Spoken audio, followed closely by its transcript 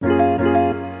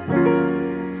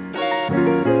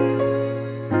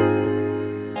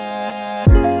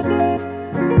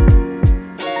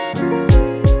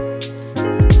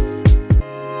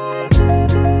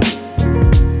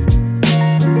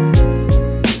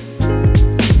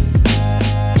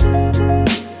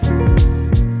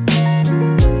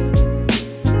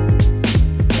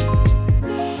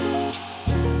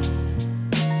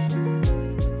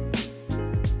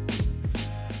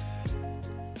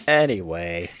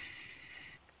Anyway,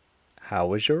 how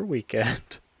was your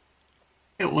weekend?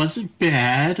 It wasn't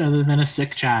bad, other than a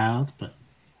sick child, but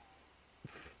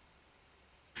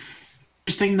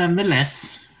interesting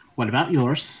nonetheless. What about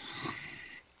yours?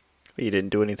 You didn't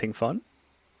do anything fun?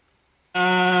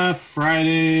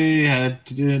 Friday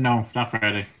no, not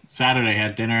Friday. Saturday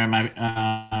had dinner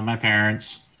at my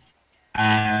parents,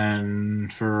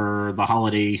 and for the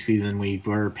holiday season, we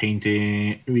were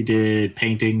painting. We did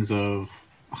paintings of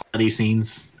holiday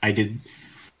scenes. I did.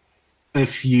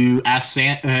 If you ask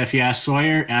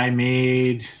Sawyer, I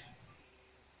made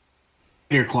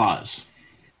Santa Claus,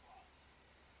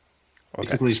 Okay.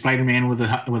 basically Spider-Man with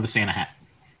a Santa hat,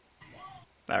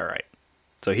 All right.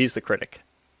 So he's the critic.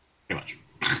 pretty much.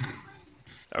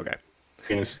 Okay.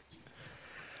 Yes.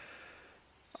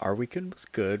 Our weekend was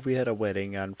good. We had a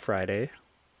wedding on Friday,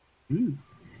 Ooh,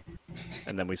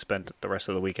 and then we spent the rest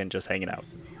of the weekend just hanging out.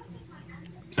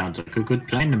 sounds like a good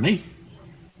plan to me.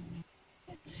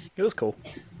 It was cool.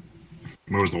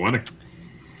 Where was the wedding?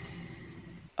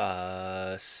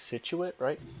 Situate,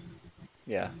 right?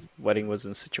 Yeah. Wedding was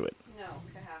in Situate. No,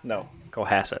 Cohasset. No,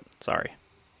 Cohasset. Sorry.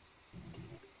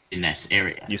 In this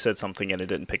area. You said something and it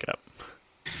didn't pick it up.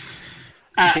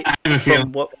 I have a feeling.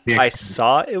 From what I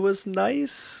saw, it was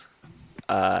nice,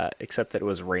 except that it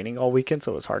was raining all weekend,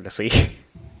 so it was hard to see.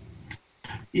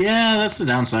 Yeah, that's the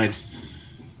downside.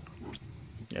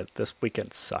 Yeah, this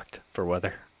weekend sucked for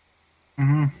weather.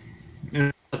 I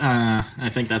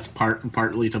think that's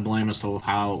partly to blame as to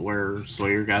where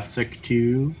Sawyer got sick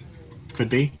too. Could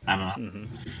be. I don't know.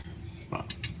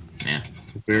 But yeah,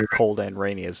 Cold and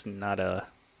rainy is not a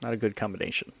good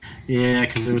combination. yeah,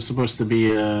 because it was supposed to be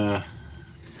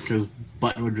because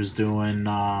Buttonwood was doing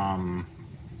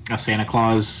a Santa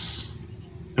Claus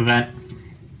event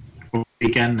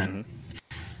weekend, and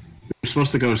we were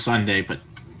supposed to go Sunday, but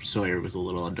Sawyer was a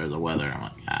little under the weather. I'm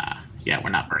like, yeah,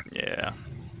 we're not worth it. Yeah,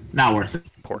 Not worth it.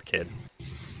 poor kid.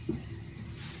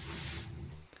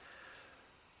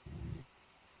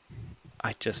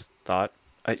 I just thought,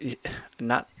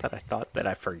 not that I thought that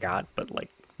I forgot, but like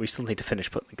we still need to finish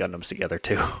putting the Gundams together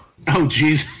too. Oh,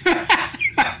 jeez.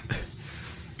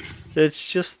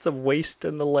 It's just the waist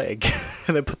and the leg,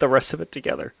 and then put the rest of it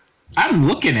together. I'm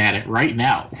looking at it right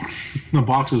now. The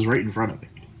box is right in front of me.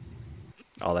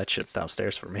 All that shit's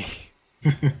downstairs for me.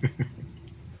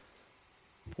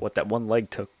 What, that one leg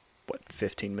took,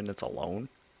 15 minutes alone?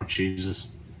 Oh, Jesus.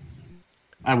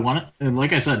 I want it. And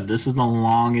like I said, this is the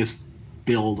longest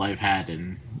build I've had,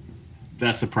 and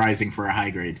that's surprising for a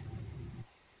high grade.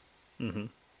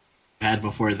 Had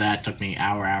before that took me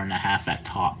hour and a half at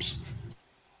tops.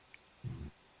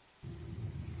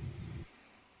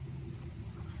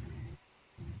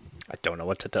 I don't know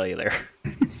what to tell you there.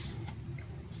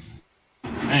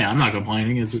 Hey, I'm not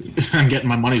complaining. I'm getting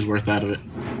my money's worth out of it.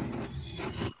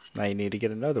 Now you need to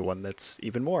get another one that's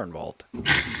even more involved.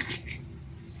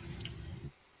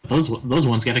 Those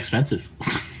ones get expensive.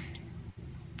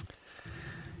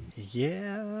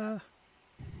 Yeah.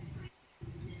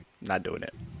 Not doing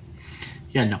it.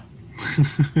 Yeah, no.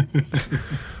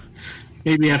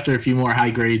 Maybe after a few more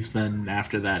high grades, then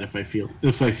after that, if I feel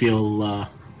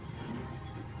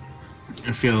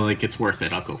like it's worth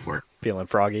it, I'll go for it. Feeling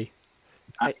froggy.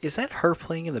 Is that her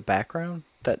playing in the background?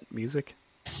 That music?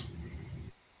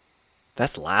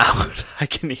 That's loud. I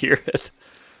can hear it.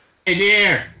 Hey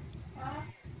dear,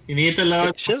 you need to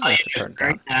load. She doesn't have to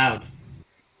turn it down.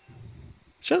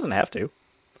 She doesn't have to.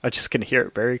 I just can hear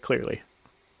it very clearly.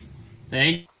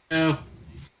 Thank you.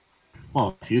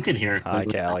 Well, if you can hear it, Hi,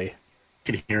 Callie. you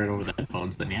can hear it over the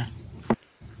headphones, then yeah.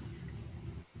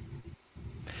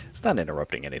 It's not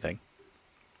interrupting anything.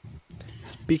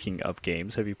 Speaking of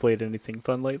games, have you played anything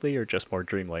fun lately, or just more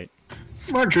Dreamlight?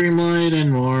 More Dreamlight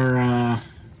and more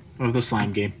of the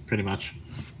slime game, pretty much.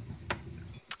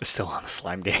 Still on the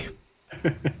slime game.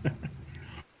 Is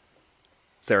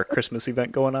there a Christmas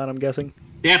event going on, I'm guessing?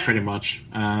 Yeah, pretty much.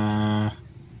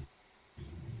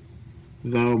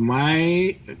 Though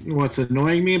what's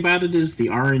annoying me about it is the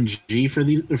RNG for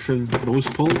those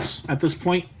pulls at this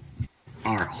point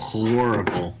are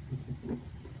horrible.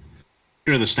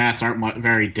 Sure, the stats aren't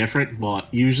very different,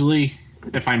 but usually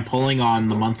if I'm pulling on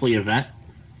the monthly event,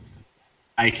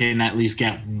 I can at least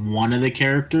get one of the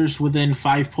characters within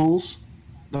 5 pulls.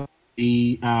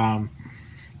 The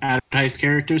advertised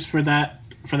characters for that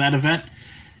event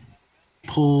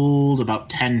pulled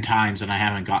about 10 times, and I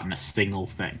haven't gotten a single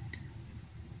thing.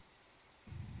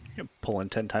 You're pulling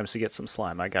 10 times to get some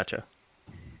slime. I gotcha.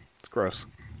 It's gross.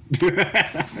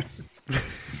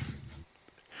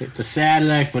 It's a sad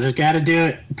life, but I gotta do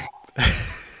it.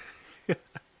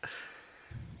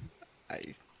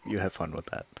 You have fun with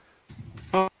that.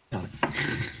 Oh, no.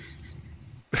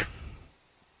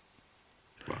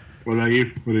 What about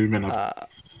you? What have you been up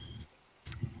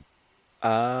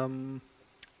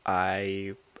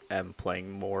I am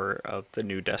playing more of the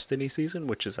new Destiny season,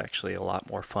 which is actually a lot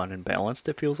more fun and balanced,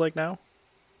 it feels like now.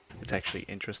 It's actually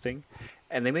interesting.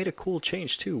 And they made a cool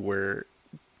change, too, where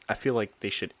I feel like they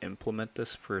should implement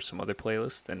this for some other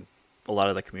playlists, and a lot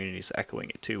of the community is echoing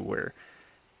it, too, where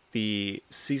the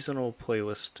seasonal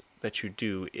playlist that you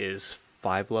do is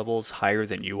 5 levels higher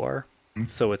than you are,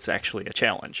 so it's actually a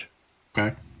challenge.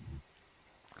 Okay.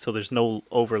 So there's no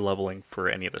over leveling for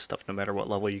any of this stuff. No matter what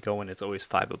level you go in, it's always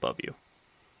 5 above you.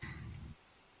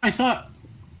 I thought.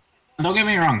 Don't get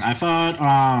me wrong. I thought,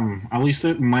 at least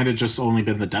it might have just only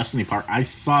been the Destiny part. I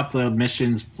thought the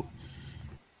missions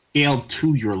scaled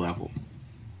to your level.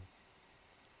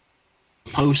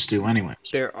 Supposed to, anyway.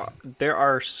 There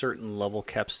are certain level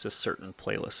caps to certain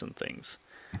playlists and things.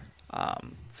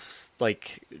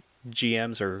 Like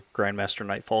GMs or Grandmaster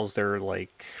Nightfalls, they're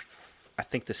like, I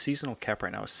think the seasonal cap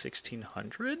right now is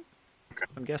 1600. Okay.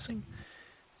 I'm guessing,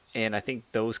 and I think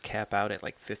those cap out at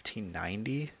like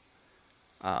 1590.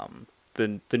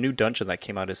 The new dungeon that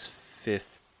came out is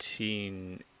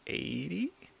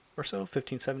 1580 or so,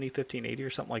 1570, 1580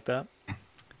 or something like that.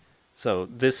 So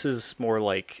this is more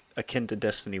like akin to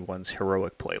Destiny 1's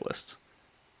heroic playlist,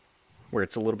 where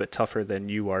it's a little bit tougher than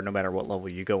you are no matter what level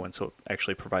you go in, so it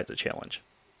actually provides a challenge.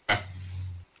 Okay.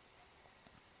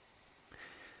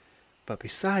 But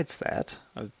besides that,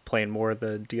 I'm playing more of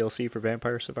the DLC for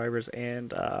Vampire Survivors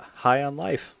and High on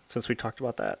Life, since we talked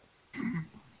about that.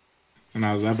 And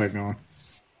how's that been going?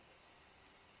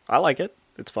 I like it.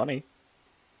 It's funny.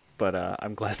 But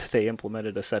I'm glad that they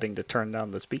implemented a setting to turn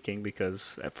down the speaking,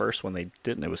 because at first when they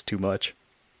didn't, it was too much.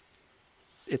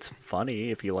 It's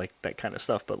funny if you like that kind of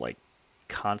stuff, but like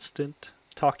constant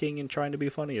talking and trying to be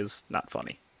funny is not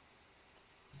funny.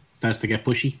 Starts to get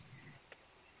pushy.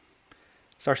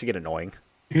 Starts to get annoying.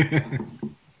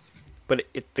 But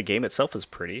the game itself is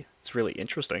pretty. It's really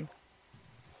interesting.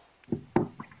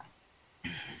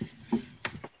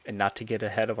 And not to get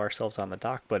ahead of ourselves on the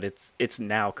dock, but it's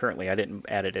now currently, I didn't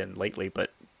add it in lately,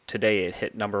 but today it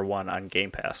hit #1 on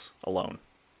Game Pass alone.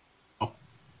 Oh.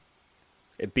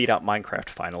 It beat out Minecraft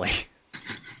finally.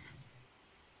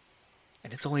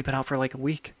 And it's only been out for like a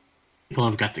week. People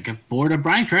have got to get bored of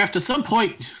Minecraft at some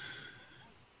point.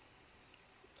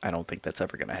 I don't think that's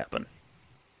ever going to happen.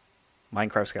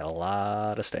 Minecraft's got a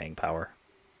lot of staying power.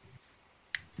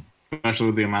 Especially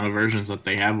with the amount of versions that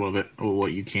they have of it, or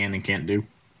what you can and can't do.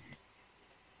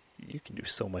 You can do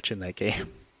so much in that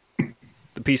game.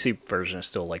 The PC version is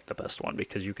still like the best one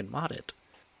because you can mod it.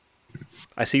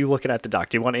 I see you looking at the doc.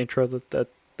 Do you want to intro the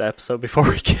episode before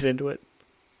we get into it?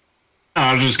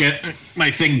 I was just getting my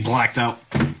thing blacked out.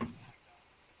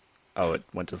 Oh, it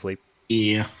went to sleep?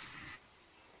 Yeah.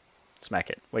 Smack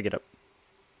it. Wake it up.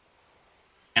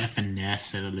 Gotta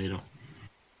finesse it a little.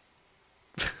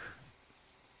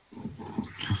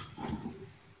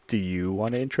 Do you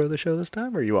want to intro the show this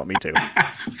time, or you want me to?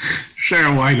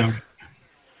 Sure, why not?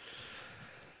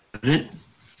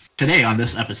 Today on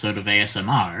this episode of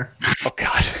ASMR... Oh,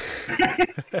 God.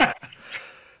 I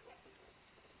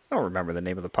don't remember the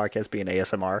name of the podcast being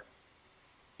ASMR.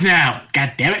 No,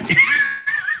 god damn it.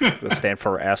 Does it stand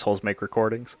for Assholes Make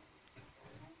Recordings?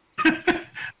 Okay.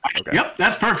 Yep,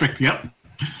 that's perfect, yep.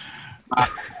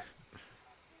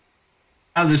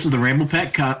 This is the Ramble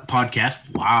Pack podcast.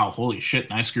 Wow, holy shit,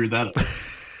 I screwed that up.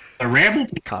 The Ramble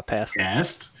Cop pass.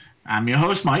 Podcast. I'm your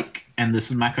host, Mike, and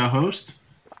this is my co-host,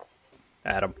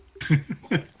 Adam.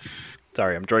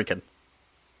 Sorry, I'm drinking.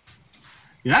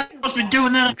 You're not supposed to be doing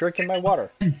I'm that. drinking my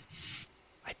water.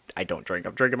 I don't drink.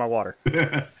 I'm drinking my water.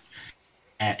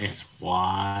 That is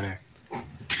water. Do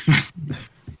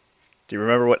you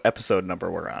remember what episode number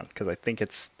we're on? Because I think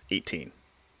it's 18.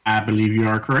 I believe you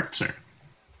are correct, sir.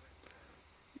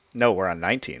 No, we're on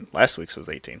 19. Last week's was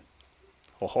 18.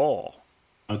 Oh,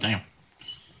 Oh, damn.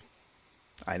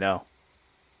 I know.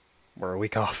 We're a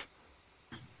week off.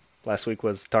 Last week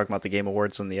was talking about the Game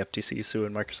Awards and the FTC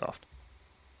suing Microsoft.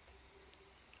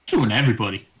 Suing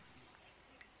everybody.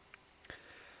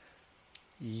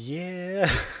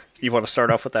 Yeah. You want to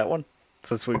start off with that one,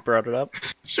 since we brought it up?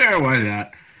 Sure, why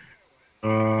not?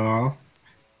 So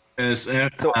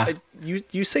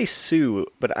you say sue,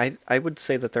 but I would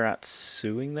say that they're not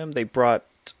suing them. They brought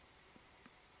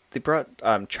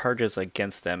charges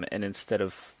against them, and instead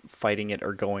of fighting it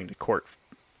or going to court,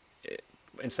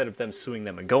 instead of them suing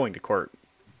them and going to court,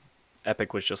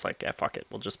 Epic was just like, yeah, fuck it,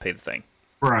 we'll just pay the thing.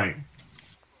 Right.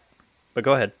 But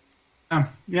go ahead.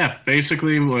 Yeah,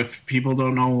 basically, if people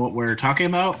don't know what we're talking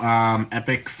about,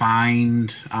 Epic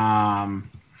fined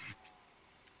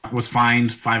was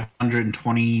fined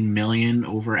 520 million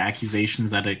over accusations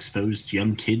that it exposed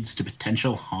young kids to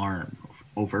potential harm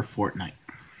over Fortnite.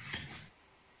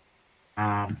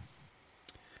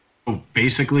 So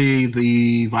basically,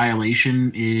 the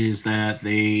violation is that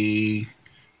they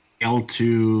failed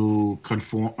to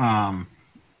conform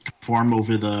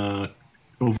over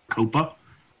COPA,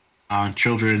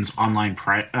 Children's Online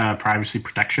Privacy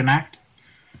Protection Act.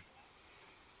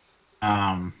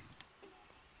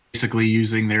 Basically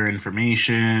using their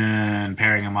information,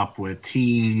 pairing them up with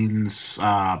teens,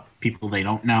 people they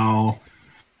don't know,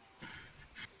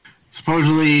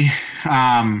 supposedly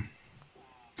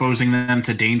exposing them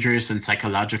to dangerous and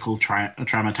psychological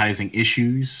traumatizing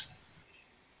issues,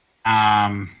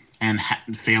 and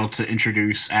failed to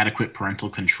introduce adequate parental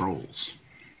controls.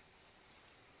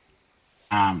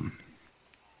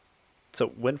 So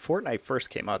when Fortnite first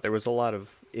came out, there was a lot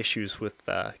of issues with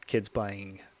kids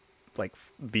buying like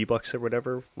V-Bucks or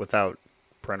whatever without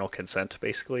parental consent,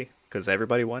 basically, because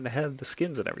everybody wanted to have the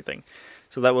skins and everything.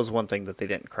 So that was one thing that they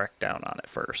didn't crack down on at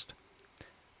first.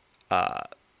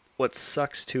 What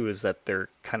sucks too is that they're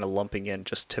kind of lumping in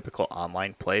just typical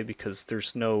online play because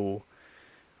there's no,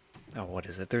 what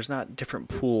is it? There's not different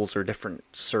pools or different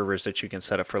servers that you can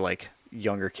set up for like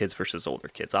younger kids versus older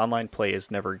kids. Online play is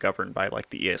never governed by like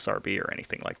the ESRB or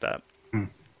anything like that.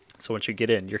 So once you get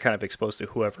in, you're kind of exposed to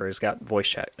whoever has got voice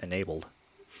chat enabled.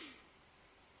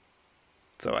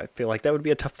 So I feel like that would be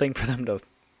a tough thing for them to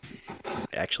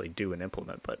actually do and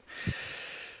implement, but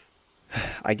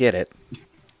I get it.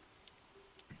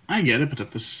 I get it, but at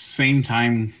the same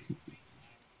time,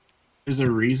 there's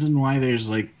a reason why there's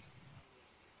like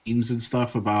memes and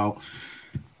stuff about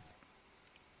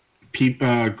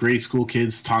grade school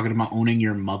kids talking about owning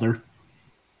your mother.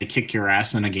 They kick your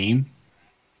ass in a game.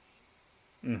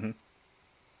 Mm-hmm.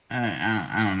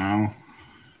 I don't know.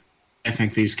 I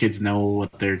think these kids know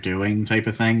what they're doing, type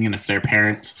of thing, and if their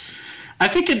parents, I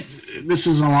think this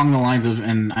is along the lines of,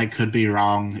 and I could be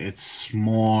wrong. It's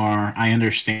more I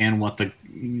understand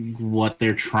what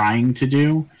they're trying to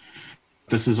do.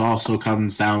 This is also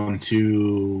comes down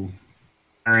to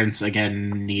parents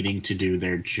again needing to do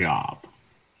their job,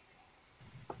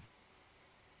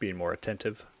 Being more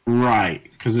attentive. right?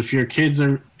 Because if your kids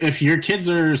are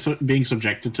being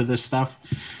subjected to this stuff,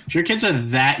 if your kids are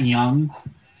that young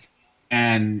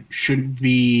and should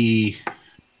be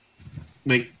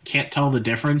like can't tell the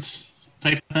difference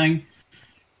type of thing,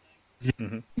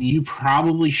 Mm-hmm. you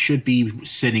probably should be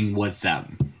sitting with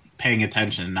them, paying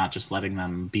attention, not just letting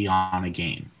them be on a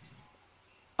game.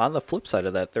 On the flip side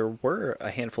of that, there were a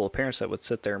handful of parents that would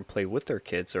sit there and play with their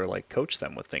kids or like coach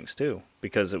them with things too,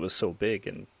 because it was so big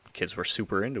and kids were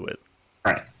super into it.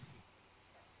 Right.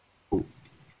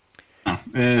 No,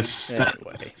 it's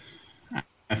Anyway.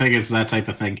 I think it's that type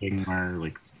of thinking where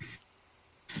like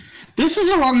this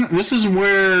is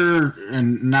where,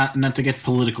 and not to get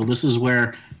political, this is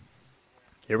where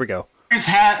Here we go. parents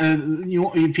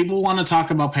people want to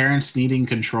talk about parents needing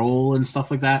control and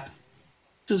stuff like that.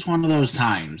 This is one of those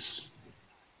times.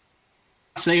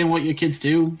 Saying what your kids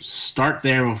do, start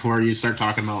there before you start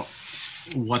talking about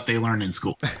what they learn in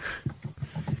school. That's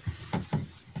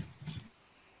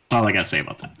all I gotta say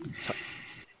about that.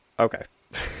 Okay.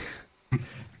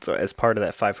 So as part of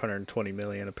that 520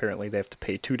 million, apparently they have to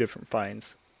pay two different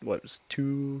fines. What was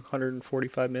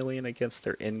 245 million against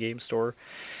their in-game store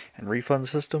and refund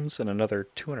systems, and another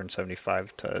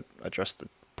 275 to address the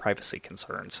privacy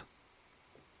concerns.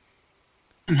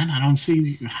 And then I don't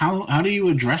see how do you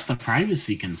address the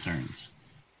privacy concerns?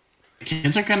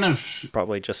 Kids are kind of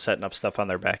Probably just setting up stuff on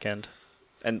their back end.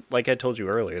 And like I told you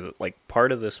earlier, like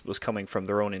part of this was coming from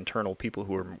their own internal people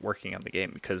who were working on the game,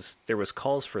 because there was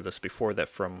calls for this before that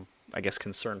from, I guess,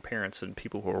 concerned parents and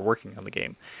people who were working on the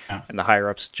game. Yeah. And the higher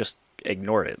ups just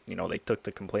ignored it. You know, they took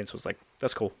the complaints, was like,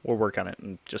 that's cool, we'll work on it,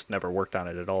 and just never worked on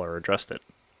it at all or addressed it.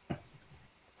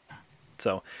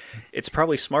 So it's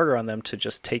probably smarter on them to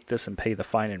just take this and pay the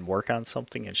fine and work on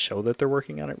something and show that they're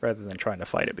working on it rather than trying to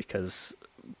fight it, because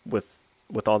with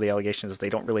all the allegations, they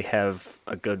don't really have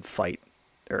a good fight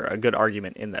or a good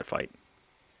argument in that fight.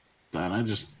 that. I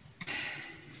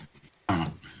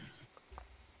don't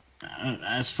know.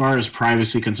 As far as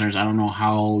privacy concerns, I don't know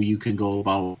how you can go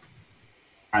about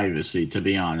privacy, to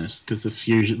be honest. Because if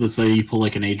let's say you pull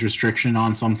like an age restriction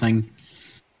on something,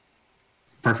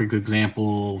 perfect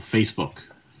example, Facebook.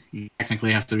 You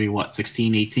technically have to be, what,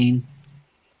 16, 18?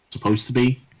 Supposed to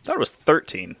be? I thought it was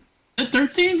 13. Is it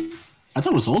 13? I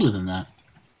thought it was older than that.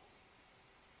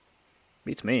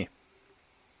 Beats me.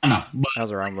 I don't know. But I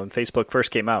was around when Facebook first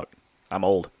came out. I'm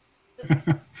old.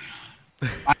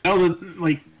 I know that,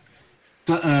 like,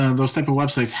 those type of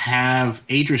websites have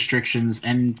age restrictions,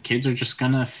 and kids are just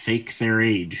gonna fake their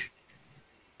age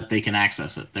that they can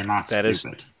access it. They're not That is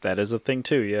stupid. that is a thing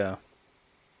too, yeah.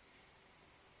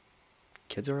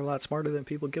 Kids are a lot smarter than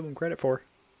people give them credit for.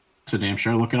 So damn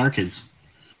sure. Look at our kids.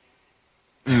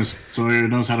 Sawyer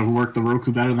knows how to work the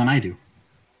Roku better than I do.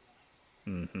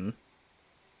 Mm-hmm.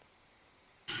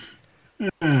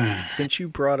 Since you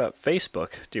brought up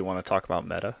Facebook, do you want to talk about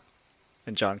Meta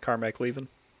and John Carmack leaving?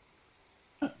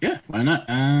 Yeah, why not?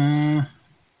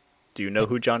 Do you know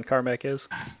who John Carmack is?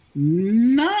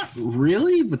 Not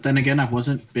really, but then again, I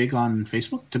wasn't big on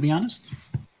Facebook, to be honest.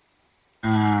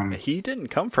 He didn't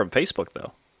come from Facebook,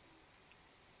 though.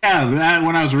 Yeah, that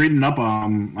when I was reading up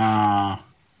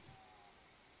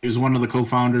he was one of the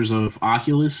co-founders of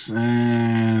Oculus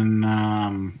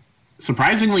and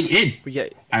surprisingly id. Yeah,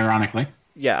 ironically.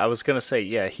 yeah. I was gonna say,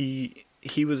 yeah. He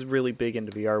was really big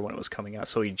into VR when it was coming out,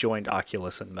 so he joined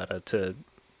Oculus and Meta to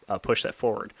push that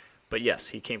forward. But yes,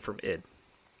 he came from id.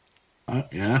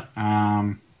 Yeah.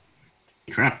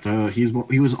 Crap.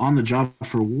 He was on the job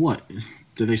for what?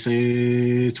 Did they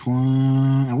say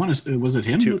I want to. Was it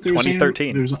him? That they were saying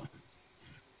 2013.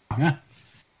 Yeah.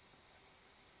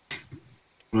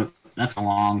 But that's a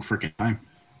long freaking time.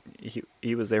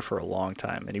 He was there for a long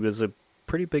time, and he was a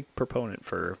pretty big proponent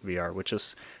for VR, which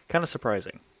is kind of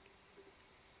surprising.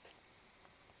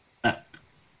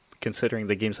 Considering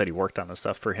the games that he worked on and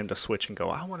stuff, for him to switch and go,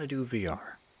 I want to do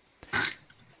VR.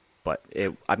 But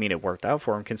it worked out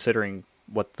for him considering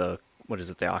what is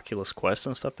it, the Oculus Quest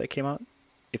and stuff that came out.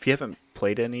 If you haven't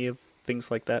played any of things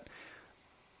like that,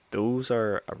 those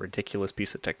are a ridiculous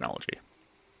piece of technology.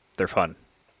 They're fun.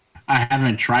 I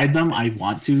haven't tried them. I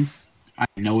want to. I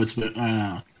know it's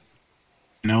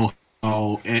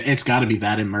it's got to be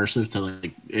that immersive to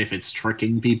like if it's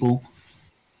tricking people,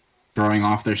 throwing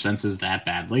off their senses that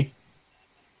badly.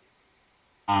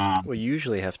 Well, you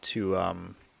usually have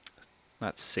to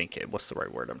not sync it. What's the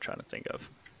right word I'm trying to think of?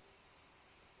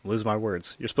 Lose my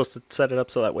words. You're supposed to set it up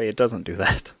so that way it doesn't do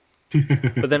that.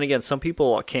 But then again, some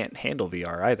people can't handle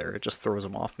VR either. It just throws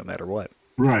them off no matter what.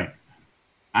 Right.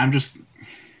 I'm just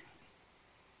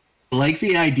like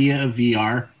the idea of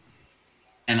VR,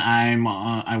 and I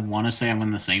want to say I'm in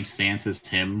the same stance as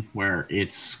Tim, where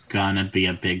it's gonna be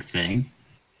a big thing.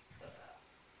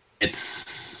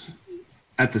 It's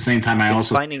at the same time It's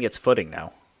finding its footing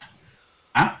now.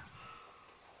 Huh?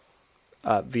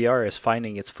 VR is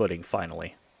finding its footing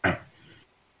finally. Right.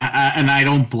 And I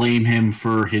don't blame him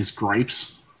for his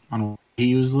gripes on why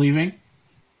he was leaving.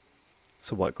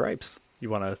 So what gripes? You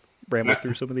want to ramble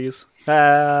through some of these?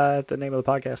 The name of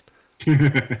the podcast.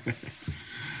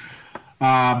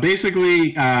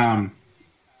 Basically,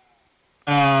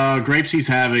 gripes he's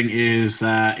having is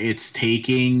that it's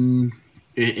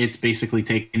basically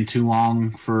taking too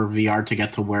long for VR to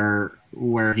get to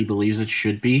where he believes it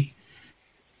should be,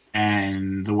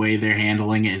 and the way they're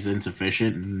handling it is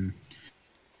insufficient. And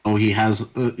he has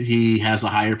a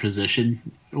higher position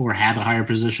or had a higher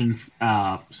position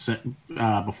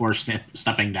before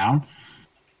stepping down.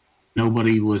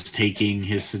 Nobody was taking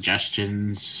his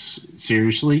suggestions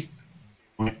seriously,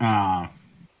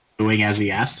 doing as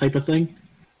he asked type of thing.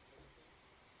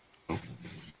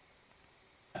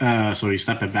 So he's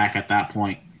stepping back at that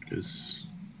point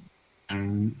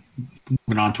and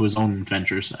moving on to his own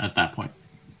ventures at that point.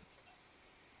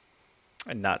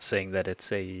 And not saying that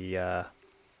it's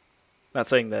not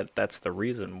saying that that's the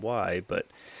reason why, but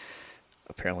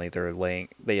apparently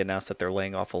they announced that they're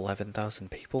laying off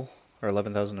 11,000 people or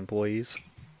 11,000 employees.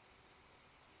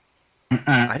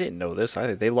 I didn't know this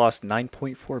either. They lost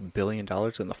 $9.4 billion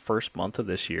in the first month of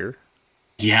this year.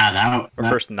 Yeah,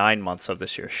 First 9 months of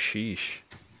this year. Sheesh.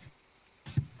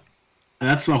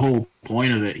 That's the whole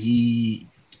point of it.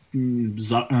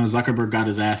 Zuckerberg got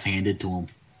his ass handed to him.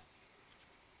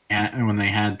 And when they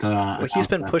had well, he's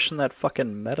been pushing that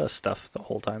fucking Meta stuff the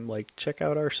whole time. Like, check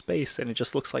out our space, and it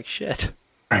just looks like shit.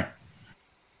 Right.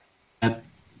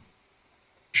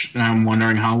 I'm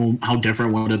wondering how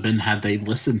different would have been had they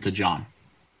listened to John,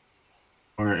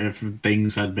 or if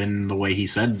things had been the way he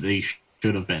said they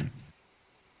should have been.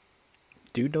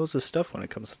 Dude knows his stuff when it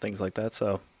comes to things like that,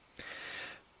 so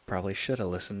probably should have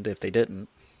listened if they didn't.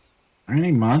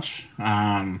 Pretty much.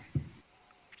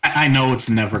 I know it's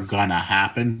never gonna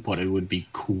happen, but it would be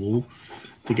cool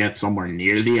to get somewhere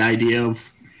near the idea of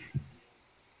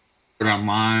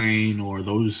online or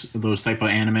those type of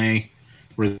anime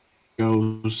where it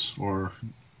goes, or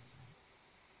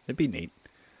it'd be neat.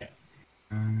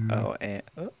 Wow. And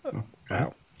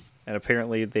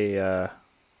apparently they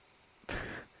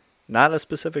not a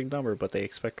specific number, but they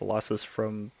expect the losses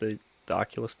from the the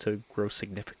Oculus to grow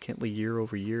significantly year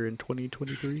over year in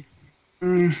 2023.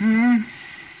 Mm-hmm.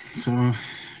 So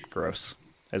Gross.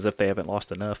 As if they haven't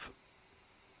lost enough.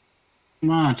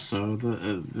 much. So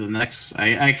the next,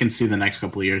 I can see the next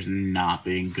couple of years not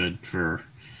being good for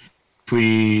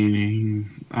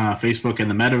between Facebook and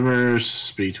the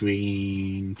metaverse,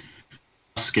 between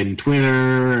Musk and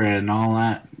Twitter and all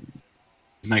that.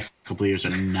 The next couple of years are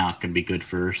not going to be good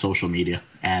for social media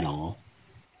at all.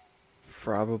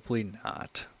 Probably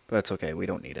not. But that's okay. We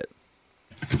don't need it.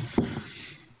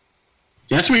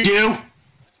 Yes, we do.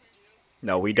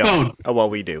 No, we don't. Oh, well,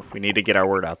 we do. We need to get our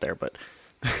word out there, but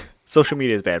social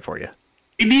media is bad for you.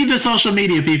 We need the social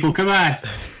media, people. Come on.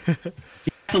 You have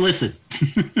to listen.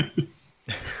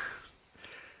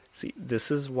 See,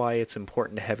 this is why it's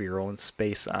important to have your own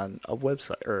space on a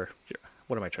website, or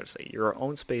what am I trying to say? Your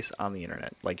own space on the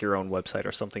internet, like your own website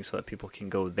or something, so that people can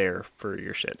go there for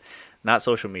your shit, not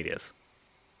social medias.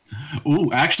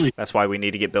 Ooh, actually, that's why we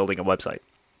need to get building a website.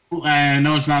 I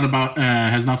know it's not about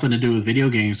has nothing to do with video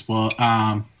games, but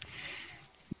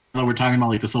we're talking about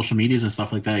like the social medias and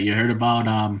stuff like that. You heard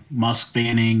about Musk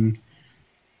banning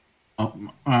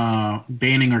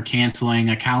or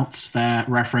canceling accounts that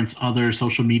reference other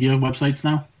social media websites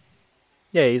now?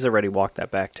 Yeah, he's already walked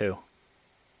that back too.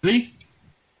 Is he?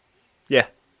 Yeah.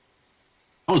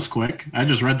 That was quick. I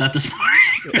just read that this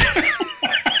morning.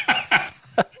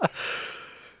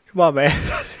 Come on, man.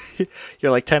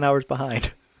 You're like 10 hours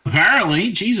behind.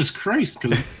 Apparently, Jesus Christ,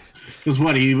 because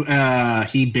what he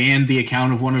banned the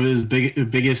account of one of his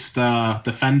biggest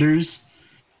defenders,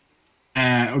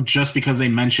 just because they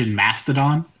mentioned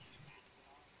Mastodon.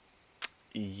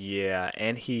 Yeah,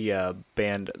 and he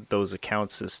banned those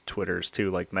accounts as Twitter's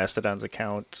too, like Mastodon's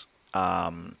account.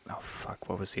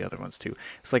 What was the other ones too?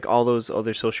 It's like all those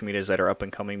other social medias that are up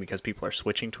and coming because people are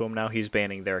switching to him now. He's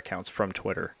banning their accounts from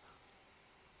Twitter.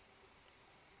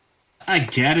 I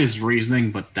get his reasoning,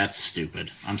 but that's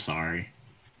stupid. I'm sorry.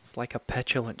 It's like a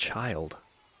petulant child.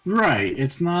 Right.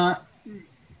 It's not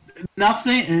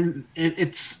nothing, and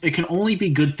it can only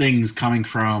be good things coming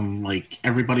from like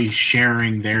everybody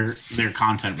sharing their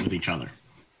content with each other.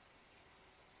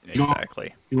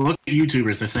 Exactly. You look at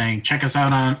YouTubers; they're saying, check us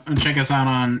out on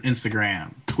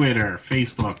Instagram, Twitter,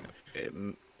 Facebook."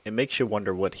 It makes you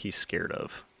wonder what he's scared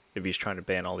of if he's trying to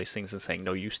ban all these things and saying,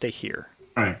 "No, you stay here."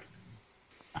 Right.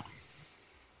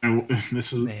 And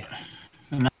this is,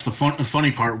 and that's the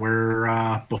funny part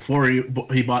where before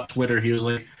he bought Twitter, he was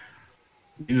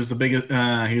the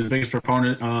biggest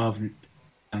proponent of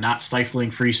not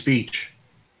stifling free speech.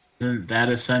 Isn't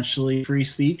that essentially free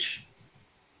speech?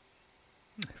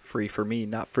 Free for me,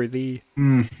 not for thee.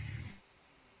 Yeah,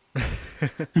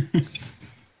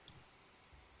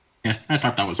 I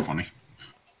thought that was funny.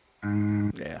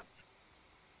 Yeah.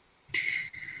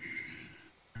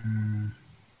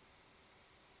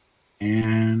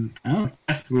 And when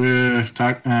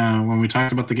we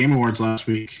talked about the Game Awards last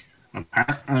week,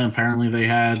 apparently they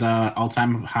had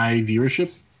all-time high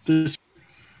viewership this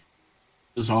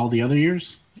is all the other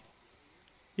years.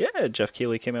 Yeah, Jeff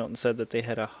Keighley came out and said that they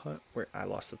had I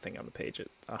lost the thing on the page.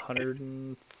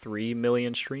 103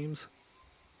 million streams.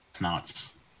 It's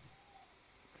nuts.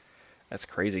 That's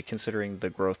crazy considering the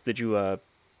growth. Did you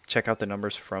check out the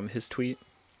numbers from his tweet?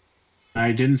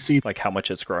 I didn't see like how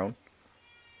much it's grown.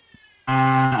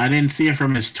 I didn't see it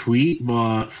from his tweet,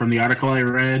 but from the article I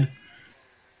read,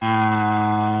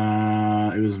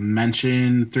 it was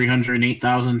mentioned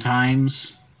 308,000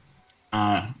 times.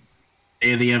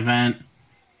 Day of the event,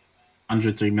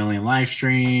 103 million live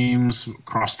streams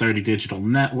across 30 digital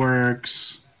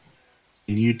networks,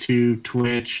 YouTube,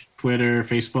 Twitch, Twitter,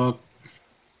 Facebook.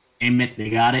 Name it, they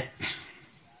got it.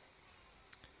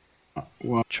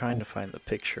 Well, trying to find the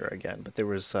picture again, but there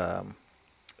was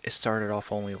it started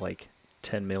off only like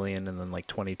 10 million and then like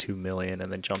 22 million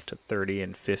and then jumped to 30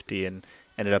 and 50 and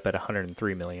ended up at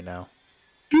 103 million now.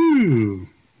 Ooh.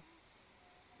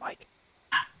 Mike,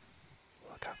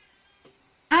 look up.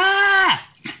 Ah!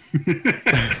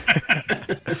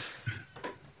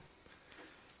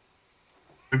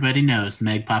 Everybody knows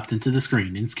Meg popped into the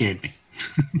screen and scared me.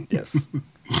 Yes.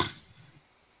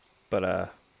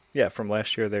 But yeah, from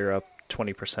last year they're up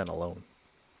 20% alone.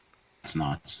 That's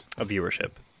nuts. Of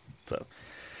viewership. So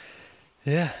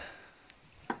yeah.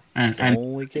 And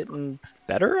only getting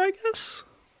better, I guess.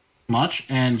 Much,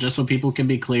 and just so people can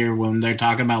be clear, when they're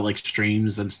talking about like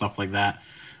streams and stuff like that,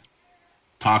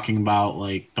 talking about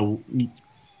like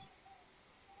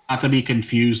not to be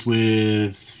confused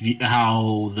with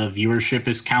how the viewership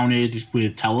is counted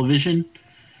with television.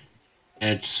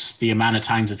 It's the amount of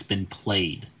times it's been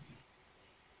played.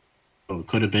 So it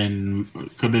could have been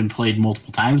played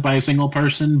multiple times by a single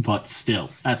person, but still,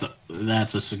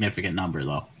 that's a significant number,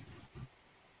 though.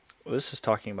 Well, this is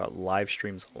talking about live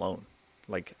streams alone,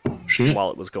 like Shit.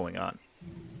 while it was going on.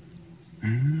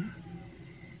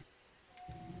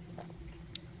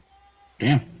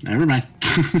 Damn. Never mind.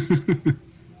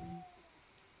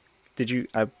 Did you?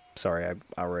 Sorry, I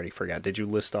already forgot. Did you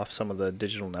list off some of the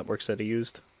digital networks that he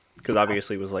used? Because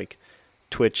obviously it was like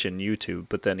Twitch and YouTube,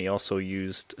 but then he also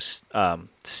used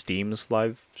Steam's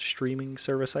live streaming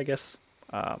service, I guess.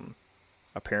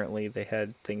 Apparently they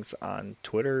had things on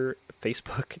Twitter,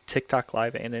 Facebook, TikTok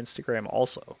Live, and Instagram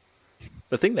also.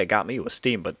 The thing that got me was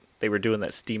Steam, but they were doing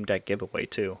that Steam Deck giveaway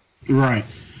too. Right.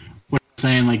 What I'm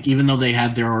saying, like, even though they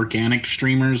had their organic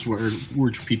streamers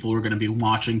which people were going to be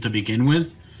watching to begin with,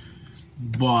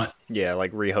 but yeah,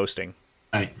 like rehosting.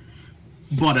 Right.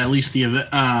 But at least them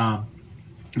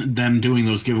doing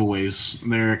those giveaways,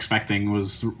 they're expecting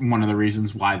was one of the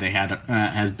reasons why they had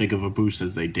as big of a boost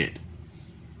as they did.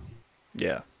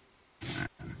 Yeah.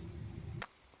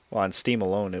 Well, on Steam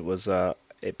alone,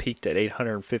 it peaked at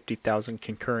 850,000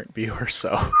 concurrent viewers.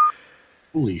 So.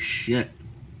 Holy shit!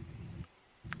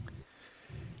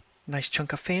 Nice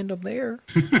chunk of fandom there.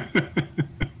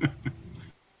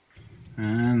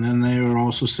 And then they were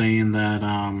also saying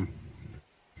that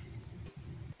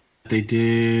they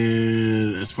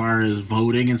did, as far as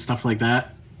voting and stuff like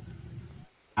that,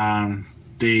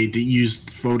 they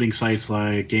used voting sites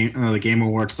like the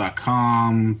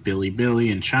GameAwards.com,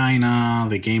 Bilibili in China,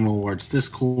 the Game Awards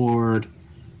Discord.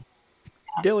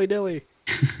 Dilly.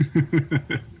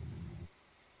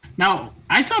 Now,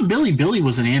 I thought Bilibili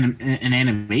was an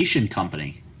animation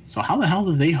company. So how the hell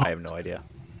did they? I have no idea.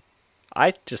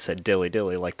 I just said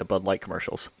dilly like the Bud Light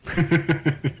commercials.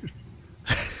 I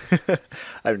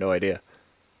have no idea.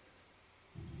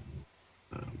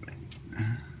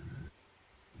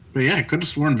 But yeah, I could have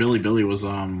sworn Bilibili was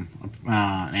an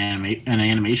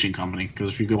animation company, because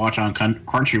if you go watch on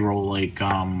Crunchyroll, like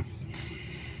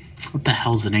what the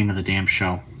hell's the name of the damn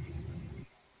show?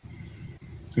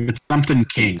 It's something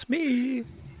King. It's me.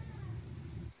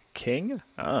 King?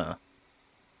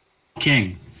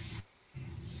 King.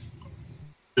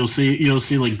 You'll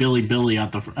see like Bilibili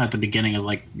at the beginning as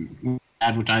like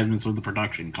advertisements of the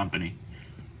production company.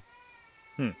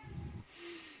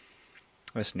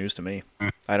 That's news to me.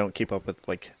 I don't keep up with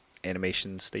like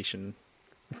animation station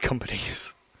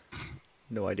companies.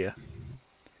 No idea.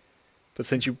 But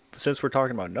since we're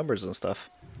talking about numbers and stuff,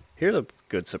 here's a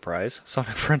good surprise.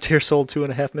 Sonic Frontier sold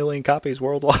 2.5 million copies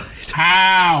worldwide.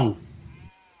 How?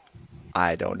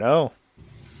 I don't know.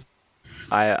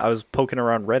 I was poking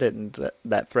around Reddit, and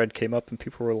that thread came up, and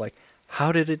people were like,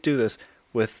 how did it do this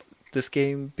with this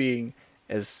game being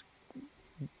as,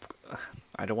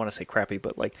 I don't want to say crappy,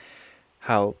 but like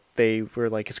how they were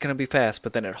like, it's going to be fast,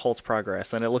 but then it halts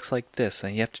progress, and it looks like this,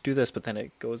 and you have to do this, but then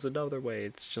it goes another way.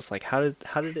 It's just like, how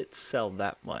did it sell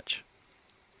that much?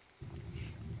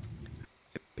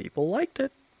 People liked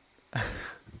it.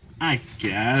 I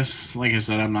guess. Like I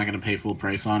said, I'm not going to pay full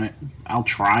price on it. I'll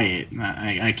try it.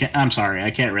 I can't. I'm sorry,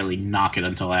 I can't really knock it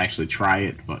until I actually try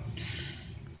it, but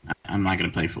I'm not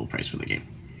going to pay full price for the game.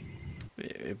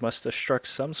 It must have struck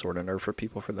some sort of nerve for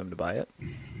people for them to buy it.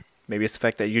 Maybe it's the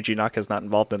fact that Yuji Naka's not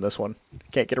involved in this one.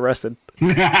 Can't get arrested. He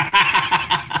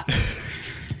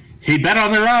bet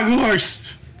on the wrong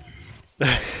horse.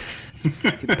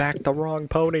 He backed the wrong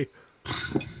pony.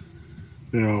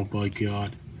 Oh my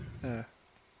god.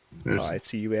 I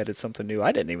see you added something new.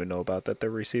 I didn't even know about that. They're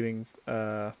receiving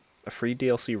a free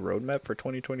DLC roadmap for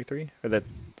 2023. Or that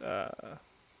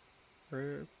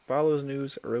follows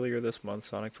news earlier this month,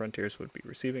 Sonic Frontiers would be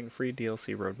receiving free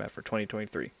DLC roadmap for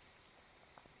 2023.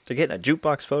 They're getting a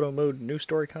jukebox photo mode, new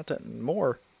story content, and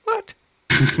more. What?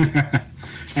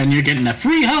 And you're getting a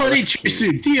free holiday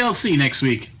suit DLC next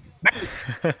week.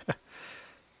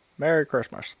 Merry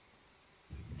Christmas.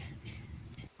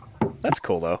 That's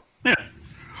cool, though. Yeah.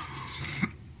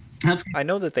 I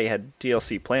know that they had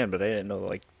DLC planned, but I didn't know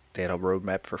like they had a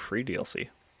roadmap for free DLC.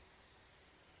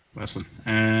 Listen,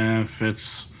 if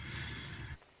it's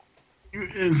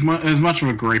as much of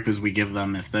a grape as we give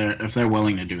them, if they're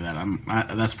willing to do that,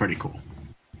 that's pretty cool.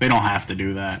 They don't have to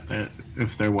do that.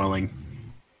 If they're willing,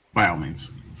 by all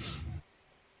means.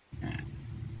 Yeah.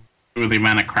 With the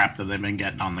amount of crap that they've been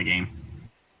getting on the game.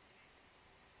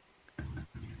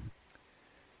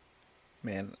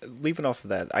 Man, leaving off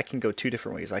of that, I can go two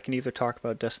different ways. I can either talk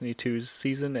about Destiny 2's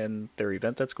season and their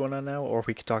event that's going on now, or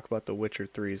we could talk about the Witcher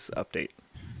 3's update.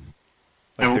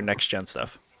 Like their next gen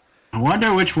stuff. I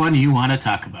wonder which one you want to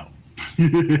talk about.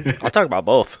 I'll talk about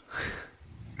both.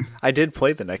 I did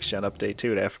play the next gen update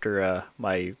too after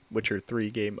my Witcher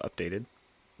 3 game updated.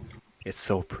 It's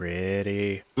so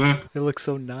pretty. It looks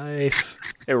so nice.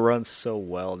 It runs so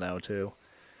well now too.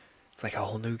 It's like a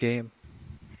whole new game.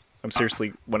 I'm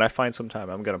seriously, when I find some time,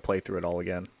 I'm gonna play through it all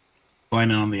again.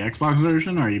 Playing it on the Xbox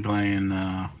version, or are you playing?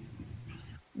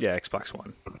 Yeah, Xbox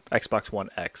One, Xbox One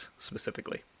X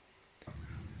specifically.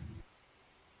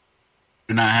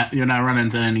 You're not running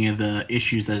into any of the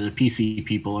issues that the PC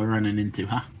people are running into,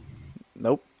 huh?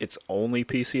 Nope, it's only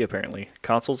PC apparently.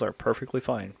 Consoles are perfectly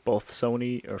fine. Both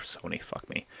Sony, fuck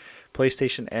me,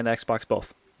 PlayStation and Xbox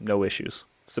both, no issues.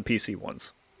 It's the PC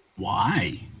ones.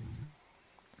 Why?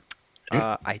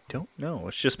 I don't know.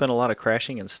 It's just been a lot of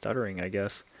crashing and stuttering, I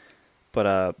guess.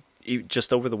 But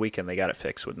just over the weekend they got it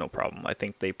fixed with no problem. I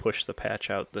think they pushed the patch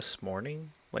out this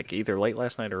morning, like either late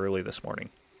last night or early this morning.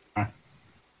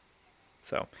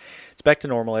 So it's back to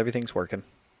normal. Everything's working.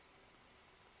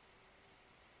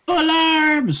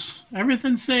 Alarms!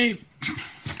 Everything's safe.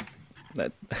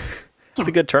 It's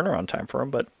a good turnaround time for them,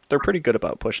 but they're pretty good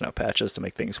about pushing out patches to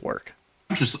make things work.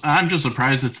 I'm just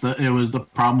surprised the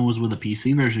problem was with the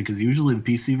PC version, because usually the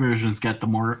PC versions get the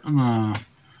more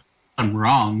I'm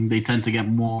wrong. They tend to get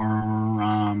more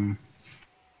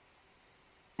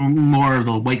of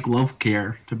the white glove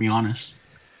care, to be honest.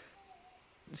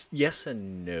 Yes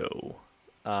and no.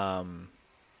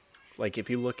 Like if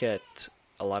you look at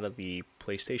a lot of the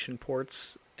PlayStation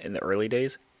ports in the early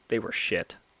days, they were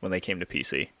shit when they came to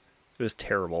PC. It was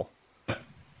terrible.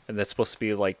 And that's supposed to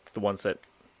be like the ones that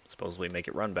supposedly make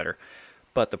it run better.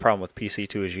 But the problem with PC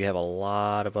too is you have a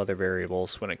lot of other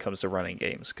variables when it comes to running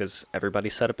games, because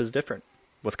everybody's setup is different.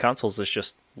 With consoles, it's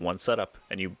just one setup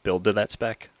and you build to that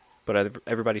spec. But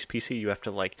everybody's PC, you have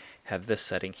to like have this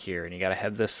setting here, and you got to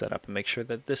have this set up and make sure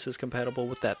that this is compatible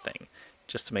with that thing,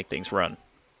 just to make things run.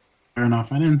 Fair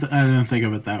enough. I didn't think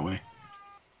of it that way.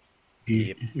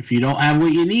 If you don't have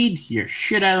what you need, you're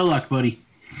shit out of luck, buddy.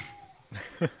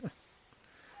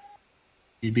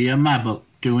 You'd be on my boat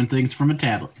doing things from a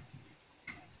tablet.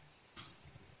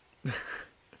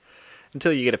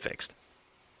 Until you get it fixed.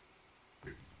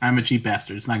 I'm a cheap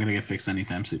bastard. It's not going to get fixed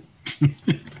anytime soon.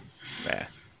 Yeah,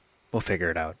 we'll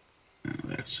figure it out.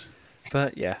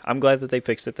 But yeah, I'm glad that they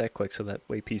fixed it that quick so that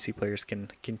way PC players can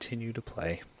continue to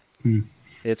play.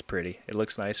 It's pretty. It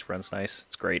looks nice, runs nice.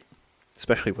 It's great,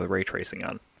 especially with ray tracing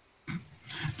on.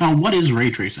 Now, what is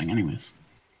ray tracing, anyways?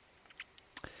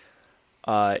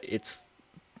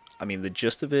 The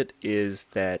gist of it is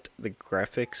that the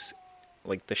graphics,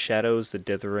 like the shadows, the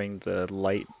dithering, the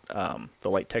light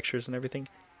textures and everything,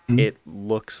 it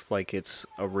looks like it's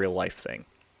a real life thing.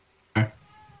 Okay.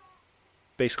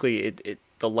 Basically,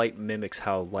 the light mimics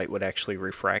how light would actually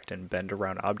refract and bend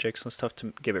around objects and stuff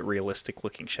to give it realistic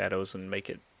looking shadows and make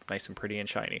it nice and pretty and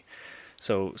shiny.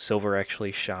 So silver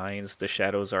actually shines. The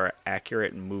shadows are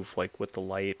accurate and move like with the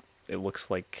light. It looks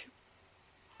like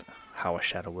how a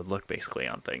shadow would look basically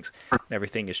on things. And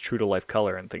everything is true to life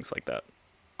color and things like that.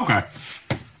 Okay.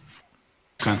 Makes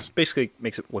sense. Basically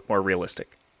makes it look more realistic.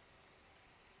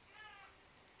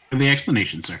 For the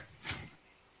explanation, sir.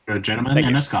 You're a gentleman Thank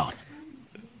and you. a scholar.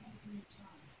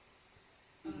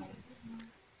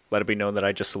 Let it be known that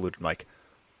I just saluted Mike.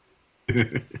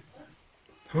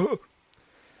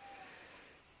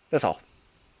 That's all.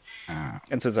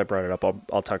 And since I brought it up,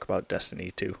 I'll talk about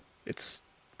Destiny too. It's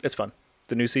fun.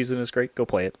 The new season is great. Go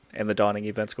play it. And the dawning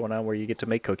event's going on where you get to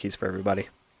make cookies for everybody.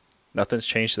 Nothing's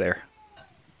changed there.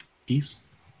 Cookies?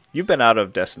 You've been out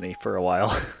of Destiny for a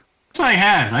while. Yes, I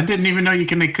have. I didn't even know you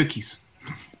can make cookies.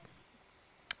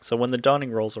 So when the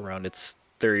dawning rolls around, it's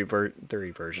their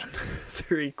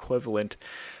equivalent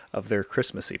of their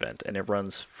Christmas event, and it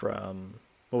runs from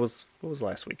what was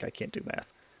last week? I can't do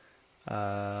math.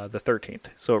 The 13th.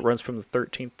 So it runs from the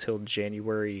 13th till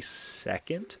January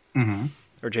 2nd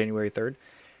or January 3rd,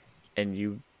 and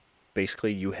you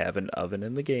have an oven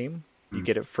in the game. You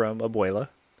get it from Abuela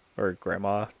or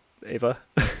Grandma Ava.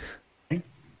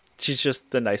 She's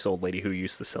just the nice old lady who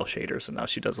used to sell shaders, and now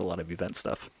she does a lot of event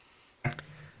stuff.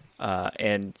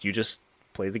 And you just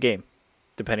play the game.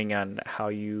 Depending on how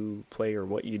you play or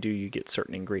what you do, you get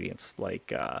certain ingredients.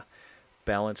 Like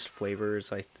balanced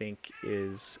flavors, I think,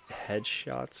 is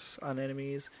headshots on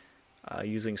enemies.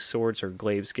 Using swords or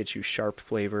glaives gets you sharp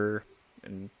flavor,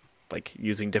 and like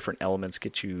using different elements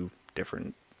gets you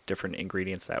different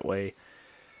ingredients that way.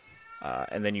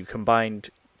 And then you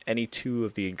combined any two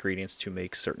of the ingredients to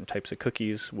make certain types of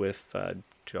cookies with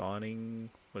dawning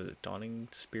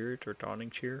spirit or dawning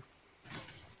cheer,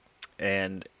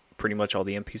 and pretty much all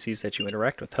the NPCs that you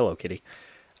interact with. Hello, kitty.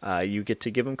 You get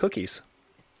to give them cookies,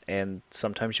 and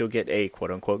sometimes you'll get a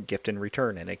quote-unquote gift in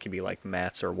return, and it can be like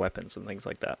mats or weapons and things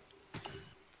like that.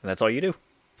 And that's all you do.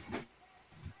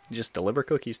 You just deliver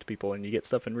cookies to people, and you get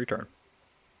stuff in return.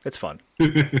 It's fun.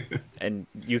 And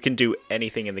you can do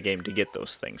anything in the game to get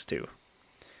those things, too.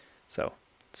 So,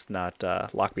 it's not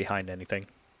locked behind anything.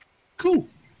 Cool.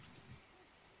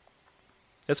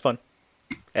 It's fun.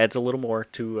 Adds a little more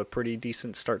to a pretty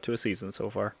decent start to a season so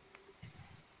far.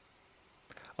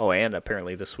 Oh, and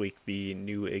apparently this week the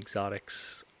new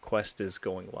exotics quest is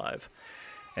going live.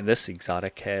 And this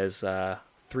exotic has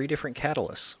 3 different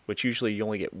catalysts, which usually you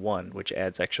only get one, which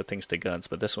adds extra things to guns,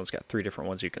 but this one's got 3 different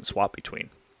ones you can swap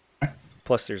between.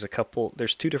 Plus there's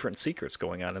 2 different secrets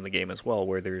going on in the game as well,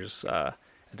 where there's, at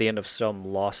the end of some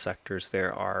lost sectors,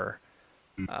 there are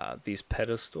these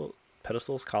pedestals,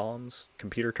 columns,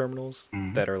 computer terminals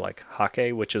that are like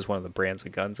Hake, which is one of the brands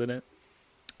of guns in it.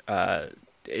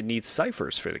 It needs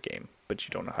ciphers for the game, but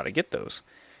you don't know how to get those.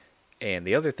 And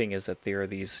the other thing is that there are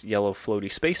these yellow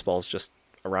floaty space balls just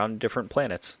around different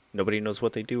planets. Nobody knows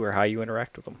what they do or how you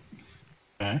interact with them.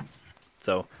 Okay.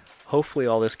 So hopefully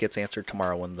all this gets answered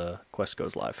tomorrow when the quest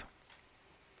goes live.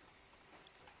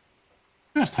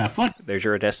 Just have fun. There's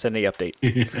your Destiny update.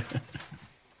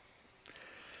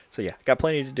 So yeah, got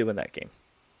plenty to do in that game.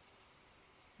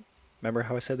 Remember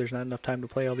how I said there's not enough time to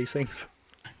play all these things?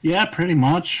 Yeah, pretty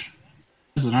much.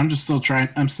 Listen, I'm still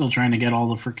trying to get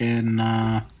all the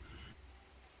freaking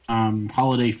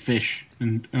holiday fish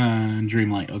in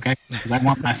Dreamlight. Okay, 'cause I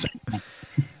want my second one.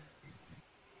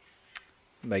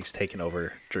 Meg's taking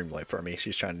over Dreamlight for me.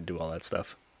 She's trying to do all that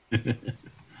stuff.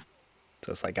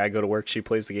 So it's like I go to work, she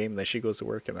plays the game, and then she goes to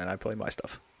work, and then I play my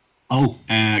stuff. Oh,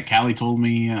 Callie told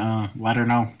me. Let her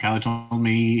know. Callie told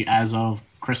me as of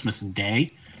Christmas Day.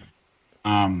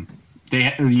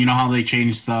 You know how they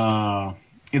changed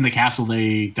in the castle,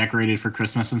 they decorated for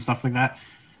Christmas and stuff like that.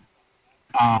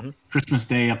 Christmas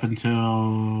Day up until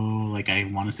I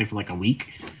want to say for a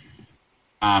week,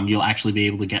 you'll actually be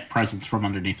able to get presents from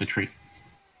underneath the tree.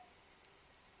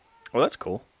 Well, that's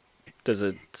cool. Does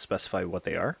it specify what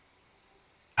they are?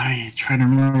 I try to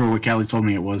remember what Callie told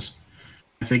me it was.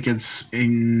 I think it's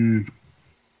in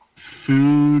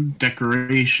food,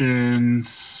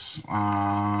 decorations,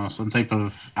 some type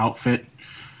of outfit.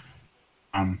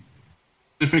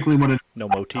 Specifically what it No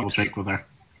motifs. I'll check with her.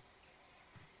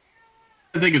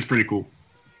 I think it's pretty cool.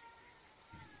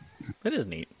 It is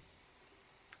neat.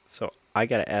 So I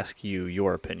got to ask you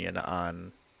your opinion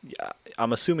on.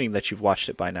 I'm assuming that you've watched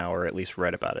it by now, or at least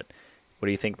read about it. What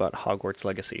do you think about Hogwarts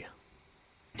Legacy?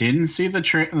 Didn't see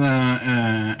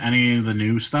any of the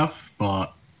new stuff,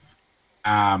 but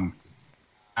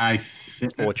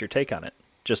What's your take on it?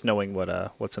 Just knowing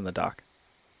what's in the doc.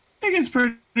 I think it's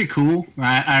pretty cool.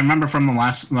 I remember from the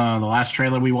last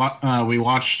trailer we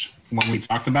watched when we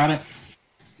talked about it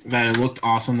that it looked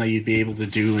awesome that you'd be able to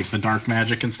do the dark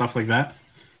magic and stuff like that.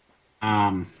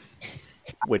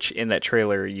 Which in that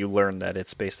trailer you learn that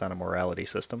it's based on a morality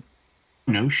system.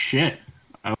 No shit.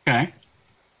 Okay.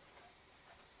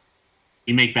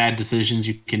 You make bad decisions,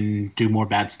 you can do more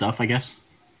bad stuff, I guess.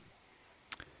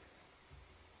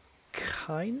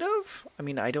 Kind of. I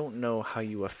mean, I don't know how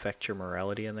you affect your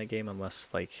morality in that game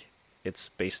unless it's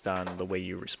based on the way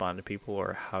you respond to people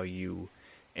or how you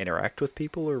interact with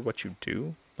people or what you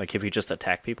do. Like if you just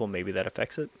attack people, maybe that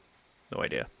affects it. No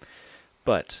idea.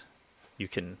 But you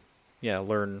can,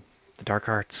 learn the dark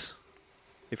arts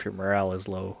if your morale is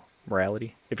low.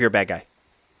 Morality. If you're a bad guy.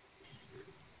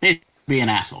 Be an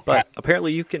asshole. But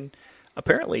apparently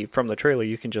from the trailer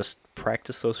you can just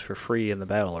practice those for free in the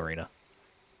battle arena,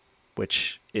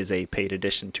 which is a paid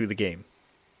addition to the game.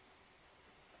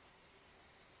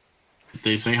 Did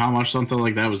they say how much something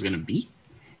like that was going to be?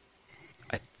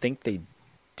 I think they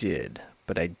did,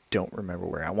 but I don't remember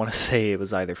where. I want to say it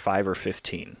was either 5 or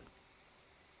 15.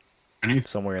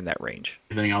 Somewhere in that range.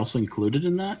 Anything else included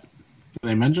in that? Did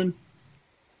they mention?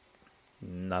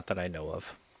 Not that I know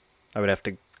of. I would have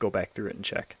to go back through it and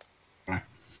check. Okay.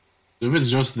 If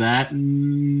it's just that,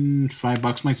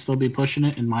 $5 might still be pushing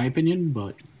it, in my opinion,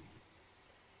 but...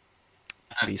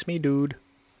 Beats me, dude.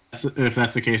 If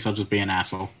that's the case, I'll just be an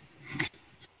asshole.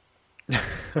 Do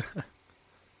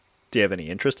you have any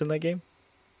interest in that game?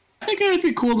 I think it would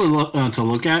be cool to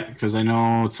look at, because I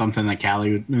know it's something that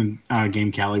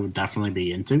Callie would definitely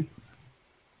be into.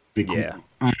 Cool. Yeah.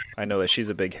 I know that she's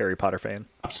a big Harry Potter fan.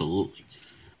 Absolutely.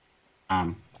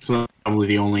 So that's probably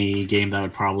the only game that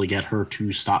would probably get her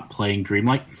to stop playing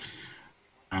Dreamlight.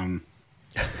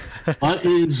 What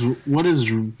is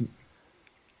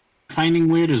finding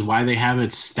weird is why they have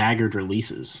it staggered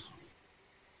releases.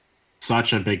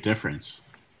 Such a big difference.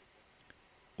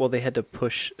 Well, they had to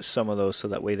push some of those so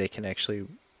that way they can actually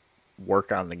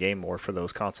work on the game more for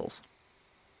those consoles.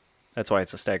 That's why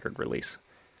it's a staggered release.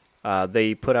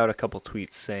 They put out a couple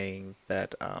tweets saying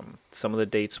that some of the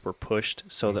dates were pushed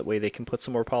so that way they can put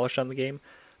some more polish on the game,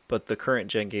 but the current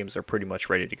gen games are pretty much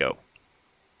ready to go.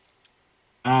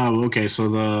 Oh, okay. So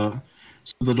the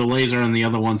delays are, and the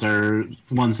other ones are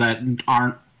ones that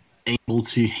aren't able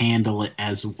to handle it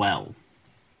as well.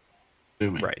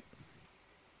 Assuming. Right.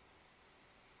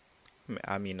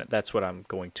 I mean, that's what I'm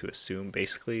going to assume,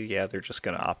 basically. Yeah, they're just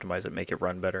going to optimize it, make it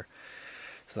run better.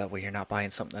 So that way you're not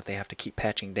buying something that they have to keep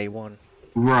patching day one.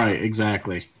 Right,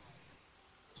 exactly.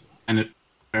 And at the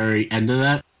very end of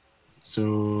that,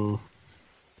 so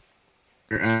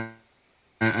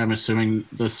I'm assuming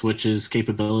the Switch's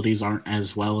capabilities aren't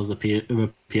as well as the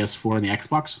PS4 and the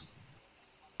Xbox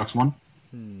One?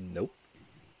 Nope.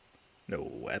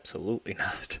 No, absolutely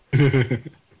not.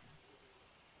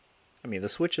 I mean, the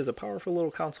Switch is a powerful little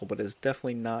console, but it's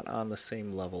definitely not on the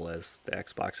same level as the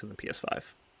Xbox and the PS5.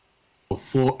 The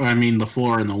 4 and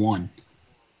the 1.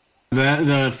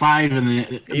 The 5 and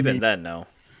the... Even then, no.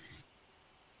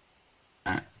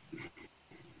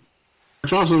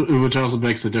 Which also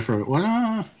makes a difference.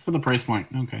 Well, for the price point.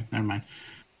 Okay, never mind.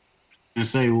 I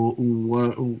say,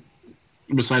 what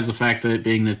besides the fact that it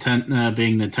being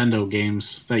Nintendo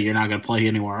games that you're not going to play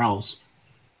anywhere else,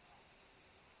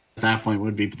 at that point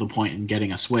would be the point in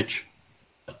getting a Switch.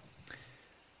 The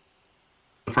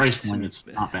price point, it's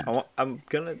not bad.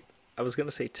 I was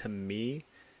gonna say, to me,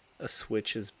 a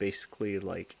Switch is basically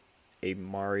like a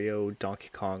Mario, Donkey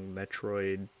Kong,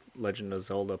 Metroid, Legend of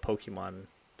Zelda, Pokemon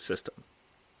system.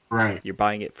 Right. You're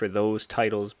buying it for those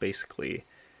titles basically,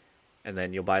 and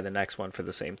then you'll buy the next one for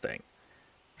the same thing.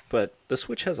 But the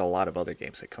Switch has a lot of other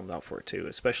games that come out for it too,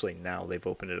 especially now they've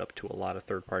opened it up to a lot of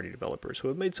third-party developers who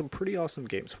have made some pretty awesome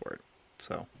games for it.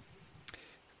 So,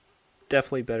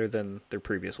 definitely better than their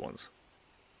previous ones.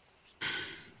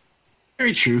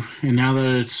 Very true. And now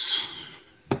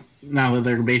that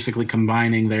they're basically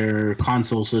combining their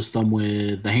console system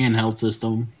with the handheld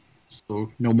system,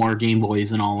 so no more Game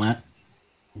Boys and all that.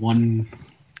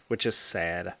 Which is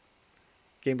sad.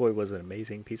 Game Boy was an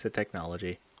amazing piece of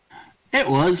technology. It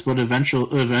was, but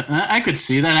eventually, I could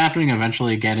see that happening.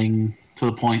 Eventually, getting to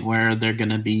the point where they're going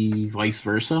to be vice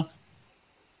versa,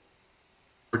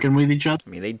 working with each other. I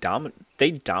mean, they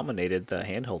dominated the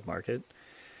handheld market,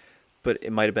 but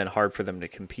it might have been hard for them to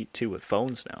compete too with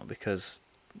phones now, because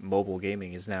mobile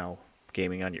gaming is now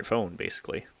gaming on your phone,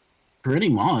 basically. Pretty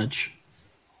much.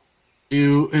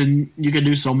 You can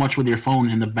do so much with your phone,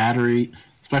 and the battery,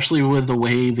 especially with the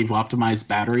way they've optimized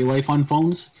battery life on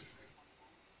phones.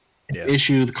 Yeah.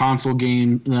 Issue the console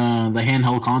game, the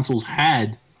handheld consoles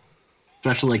had,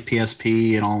 especially like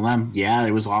PSP and all of them. Yeah,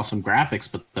 it was awesome graphics,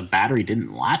 but the battery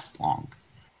didn't last long.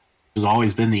 Has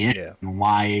always been the issue, and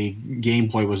why Game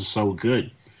Boy was so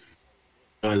good.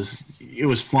 Because it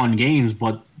was fun games,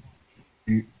 but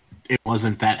it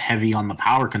wasn't that heavy on the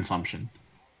power consumption.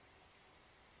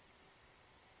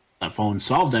 That phone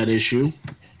solved that issue,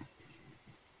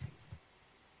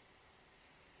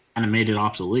 kind of made it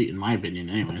obsolete, in my opinion,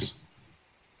 anyways.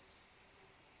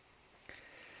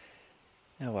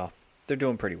 Yeah, well, they're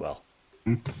doing pretty well.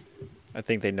 Mm-hmm. I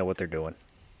think they know what they're doing.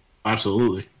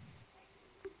 Absolutely.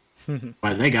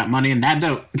 But they got money in that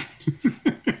dope.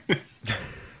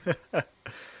 Let's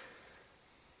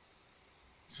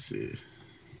see.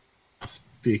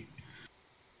 Speak.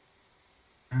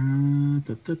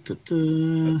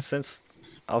 Since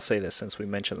we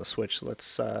mentioned the Switch,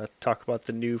 let's talk about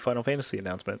the new Final Fantasy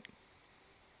announcement.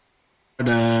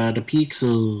 The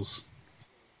pixels.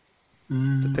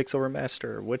 The Pixel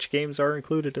Remaster. Which games are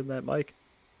included in that, Mike?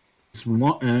 It's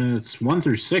 1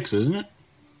 through 6, isn't it?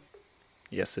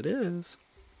 Yes, it is.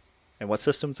 And what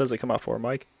systems does it come out for,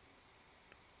 Mike?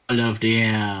 All of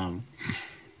them.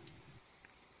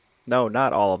 No,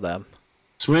 not all of them.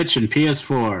 Switch and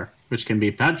PS4, which can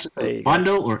be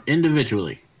bundle or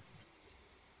individually.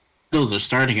 Bundles are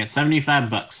starting at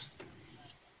 $75.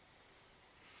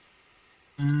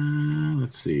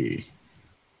 Let's see.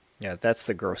 Yeah, that's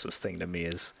the grossest thing to me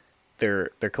is their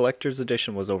collector's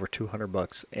edition was over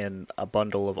 $200, and a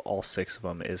bundle of all 6 of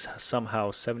them is somehow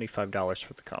 $75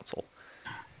 for the console.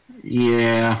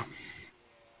 Yeah,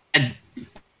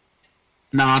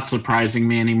 not surprising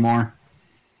me anymore.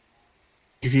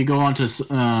 If you go onto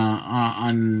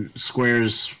on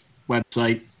Square's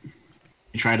website,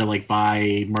 you try to like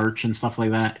buy merch and stuff like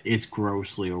that, it's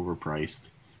grossly overpriced.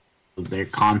 Their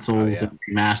consoles and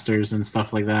remasters and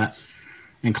stuff like that,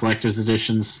 and collector's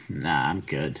editions. Nah, I'm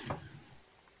good.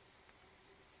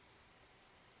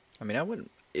 I mean,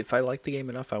 if I like the game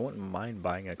enough, I wouldn't mind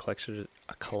buying a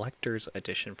collector's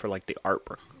edition for like the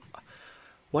artwork.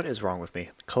 What is wrong with me?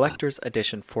 Collector's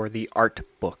edition for the art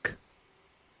book.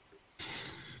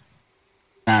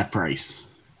 That price.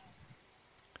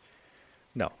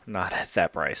 No, not at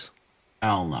that price.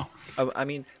 Hell no. I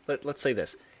mean, let's say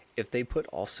this. If they put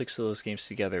all 6 of those games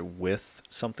together with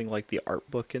something like the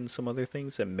art book and some other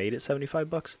things and made it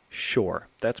 $75, sure,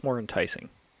 that's more enticing.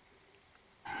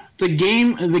 The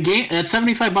game at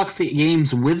 $75, the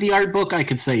games with the art book, I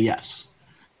could say yes.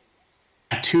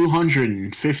 At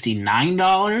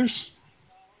 $259,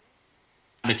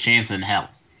 not a chance in hell.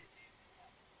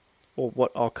 Well,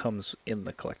 what all comes in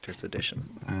the collector's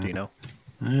edition? Do you know?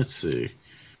 Let's see.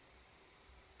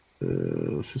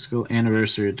 Fiscal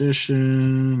anniversary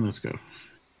edition. Let's go.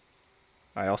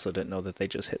 I also didn't know that they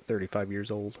just hit 35 years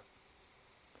old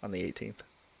on the 18th.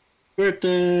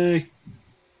 Birthday.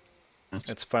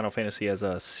 It's Final Fantasy as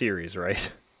a series,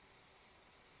 right?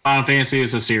 Final Fantasy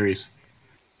is a series.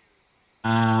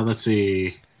 Let's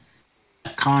see.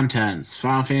 Contents: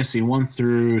 Final Fantasy 1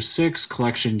 through 6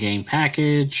 collection game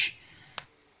package.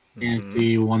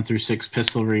 Fantasy 1 through 6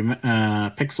 pixel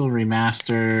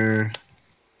remaster.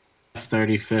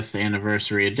 35th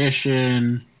anniversary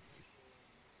edition.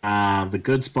 The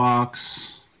goods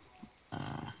box.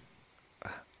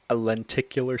 A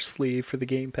lenticular sleeve for the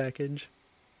game package.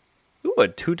 Ooh, a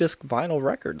 2-disc vinyl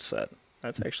record set.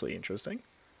 That's actually interesting.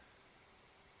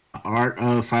 Art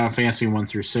of Final Fantasy 1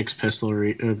 through 6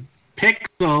 pixel.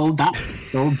 Not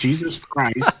oh Jesus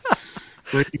Christ!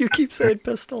 You keep saying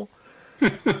pistol.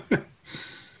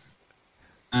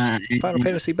 Final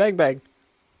Fantasy Bang Bang.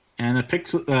 And a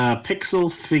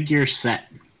pixel figure set.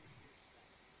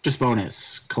 Just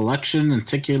bonus. Collection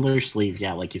lenticular sleeve.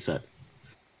 Yeah, like you said.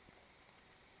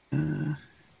 I don't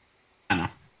know.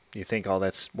 You think all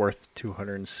that's worth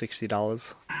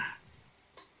 $260? I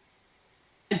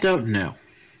don't know.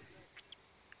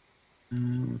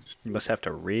 You must have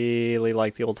to really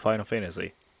like the old Final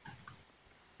Fantasy.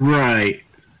 Right.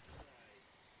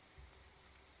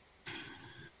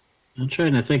 I'm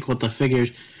trying to think what the figures...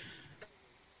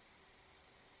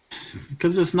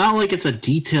 Because it's not like it's a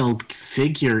detailed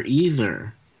figure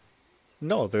either.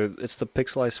 No, it's the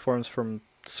pixelized forms from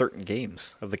certain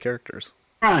games of the characters.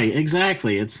 Right,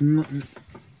 exactly. It's a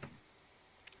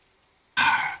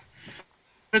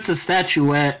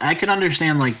statuette. I can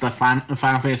understand like the Final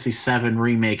Fantasy VII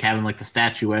remake having like the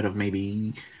statuette of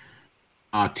maybe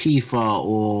Tifa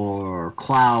or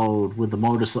Cloud with the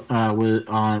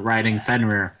riding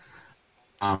Fenrir.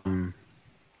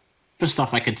 The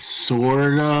stuff I could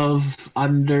sort of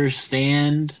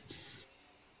understand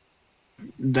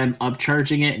them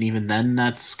upcharging it, and even then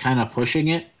that's kind of pushing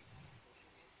it.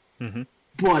 Mm-hmm.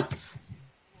 But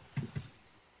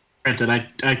granted,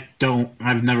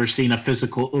 I've never seen a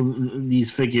physical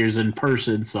these figures in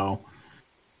person, so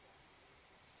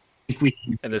I think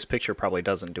and this picture probably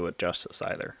doesn't do it justice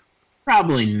either.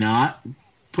 Probably not,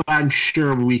 but I'm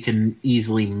sure we can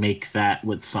easily make that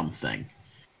with something.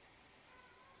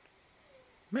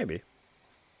 Maybe.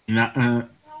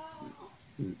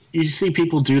 You see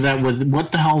people do that with,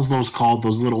 what the hell's those called?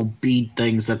 Those little bead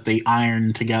things that they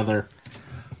iron together.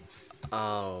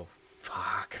 Oh,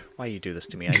 fuck. Why you do this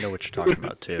to me? I know what you're talking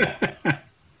about, too.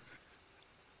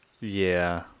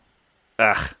 Yeah.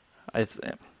 Ugh.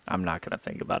 I'm not going to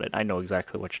think about it. I know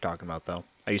exactly what you're talking about, though.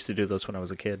 I used to do those when I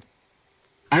was a kid.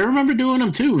 I remember doing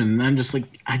them, too, and I'm just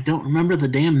like, I don't remember the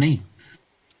damn name.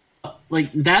 Like,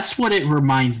 that's what it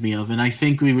reminds me of, and I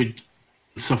think we would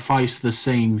suffice the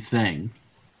same thing.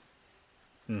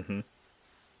 Mm-hmm.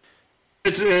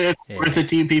 It's worth it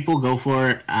to you people, go for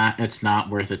it. It's not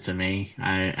worth it to me.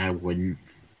 I wouldn't.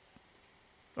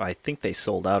 I think they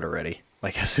sold out already,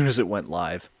 like as soon as it went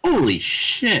live. Holy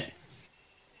shit.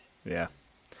 Yeah.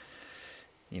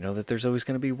 You know that there's always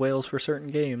going to be whales for certain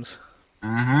games.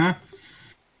 Uh-huh.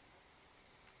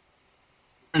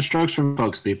 Different strokes from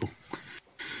folks, people.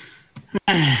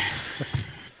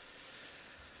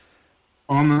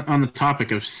 On the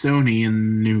topic of Sony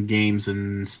and new games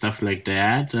and stuff like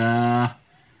that, oh,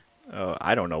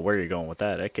 I don't know where you're going with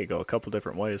that. It could go a couple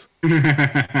different ways.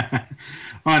 Oh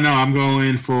no, I'm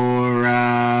going for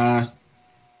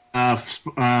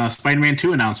Spider-Man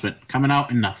 2 announcement coming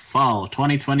out in the fall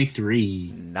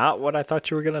 2023. Not what I thought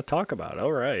you were going to talk about.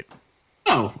 All right.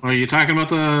 Oh, are you talking about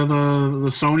the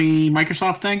Sony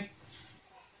Microsoft thing?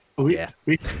 Yeah.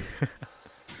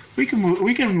 We can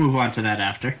move on to that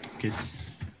after, cause.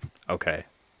 Okay.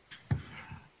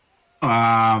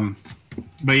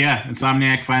 But yeah,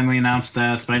 Insomniac finally announced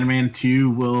that Spider-Man 2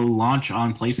 will launch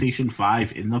on PlayStation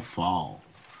 5 in the fall.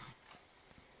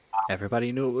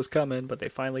 Everybody knew it was coming, but they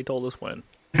finally told us when.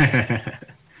 The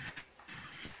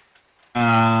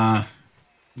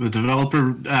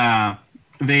developer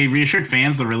they reassured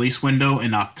fans the release window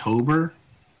in October.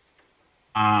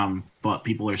 But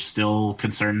people are still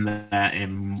concerned that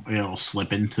it'll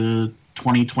slip into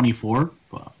 2024.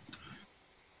 But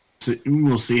so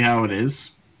we'll see how it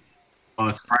is.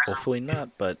 Hopefully not,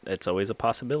 but it's always a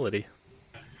possibility.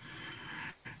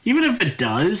 Even if it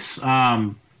does,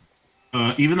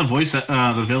 even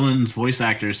the villain's voice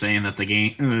actor is saying that the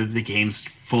game's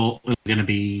going to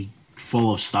be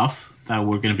full of stuff that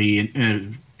we're going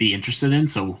to be interested in.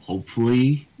 So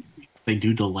hopefully, they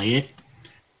do delay it.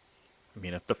 I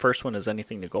mean, if the first one is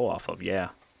anything to go off of, yeah.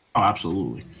 Oh,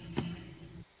 absolutely.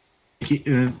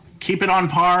 Keep it on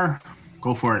par.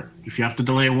 Go for it. If you have to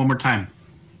delay it one more time,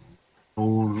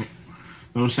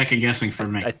 no second guessing for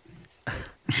me. I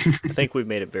think we've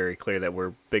made it very clear that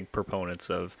we're big proponents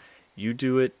of you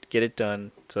do it, get it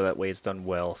done, so that way it's done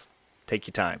well. Take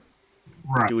your time.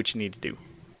 Right. Do what you need to do.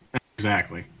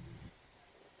 Exactly.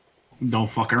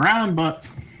 Don't fuck around, but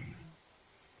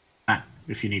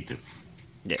if you need to.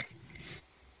 Yeah.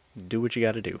 Do what you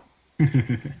got to do.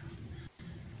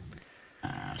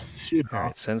 All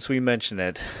right, since we mentioned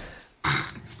it,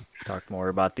 talk more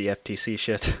about the FTC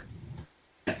shit.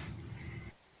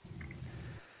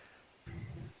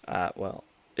 Well,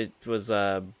 it was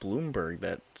Bloomberg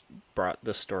that brought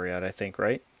this story out, I think,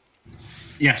 right?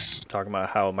 Yes. Talking about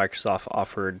how Microsoft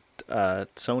offered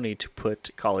Sony to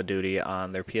put Call of Duty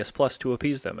on their PS Plus to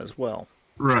appease them as well.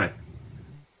 Right.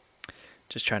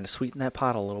 Just trying to sweeten that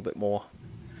pot a little bit more.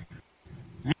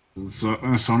 So,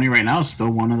 Sony right now is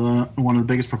still one of the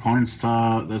biggest proponents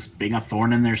that's being a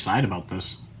thorn in their side about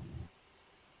this.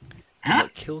 And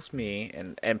what kills me,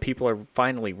 and people are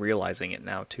finally realizing it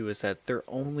now too, is that they're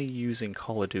only using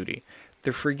Call of Duty.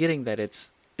 They're forgetting that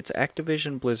it's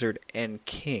Activision, Blizzard, and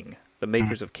King, the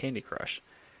makers of Candy Crush.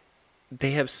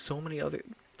 They have so many other.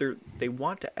 They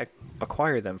want to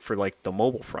acquire them for like the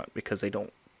mobile front because they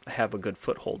don't have a good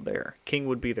foothold there. King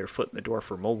would be their foot in the door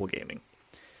for mobile gaming.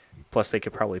 Plus, they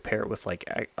could probably pair it with like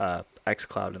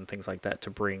xCloud and things like that to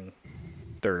bring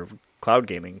their cloud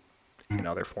gaming in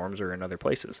other forms or in other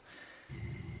places.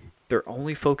 They're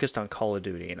only focused on Call of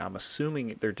Duty, and I'm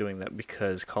assuming they're doing that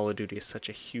because Call of Duty is such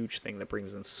a huge thing that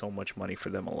brings in so much money for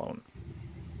them alone.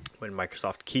 When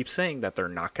Microsoft keeps saying that they're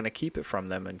not going to keep it from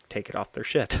them and take it off their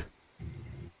shit.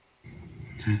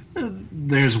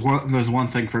 There's one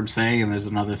thing from saying, and there's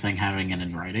another thing having it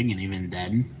in writing, and even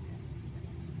then,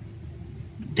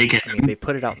 they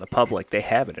put it out in the public. They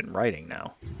have it in writing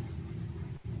now.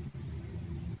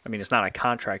 I mean, it's not a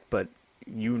contract, but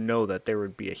you know that there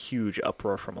would be a huge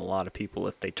uproar from a lot of people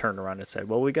if they turned around and said,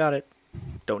 well, we got it.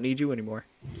 Don't need you anymore.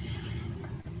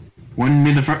 Wouldn't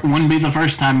be the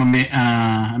first time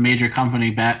a major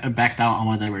company backed out on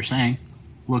what they were saying.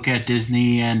 Look at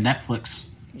Disney and Netflix.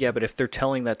 Yeah, but if they're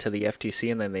telling that to the FTC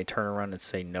and then they turn around and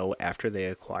say no after they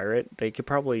acquire it, they could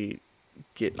probably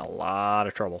get in a lot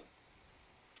of trouble.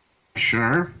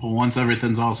 Sure, but once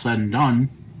everything's all said and done,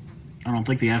 I don't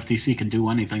think the FTC can do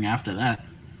anything after that,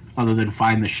 other than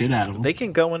find the shit out of them. They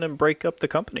can go in and break up the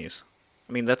companies.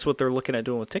 I mean, that's what they're looking at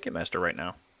doing with Ticketmaster right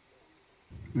now.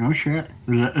 No shit.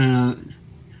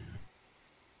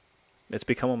 It's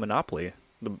become a monopoly.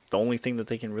 The only thing that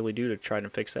they can really do to try and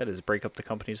fix that is break up the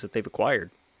companies that they've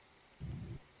acquired.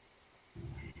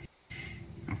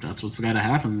 If that's what's got to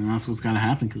happen, then that's what's got to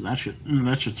happen, because that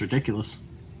shit's ridiculous.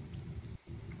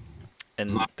 And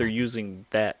they're using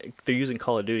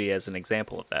Call of Duty as an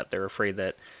example of that. They're afraid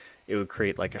that it would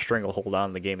create like a stranglehold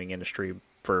on the gaming industry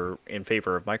in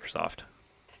favor of Microsoft.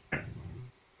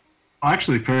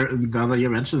 Actually, now that you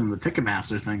mentioned the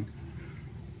Ticketmaster thing,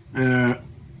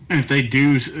 if they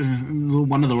do,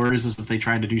 one of the worries is if they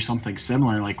try to do something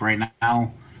similar, like right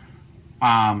now,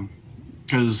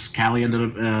 because Callie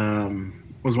ended up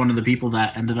was one of the people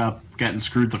that ended up getting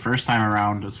screwed the first time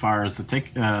around as far as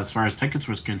tickets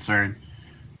was concerned.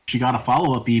 She got a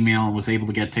follow-up email and was able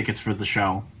to get tickets for the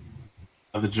show,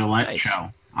 the Gillette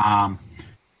show.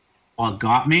 What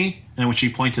got me, and when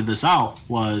she pointed this out,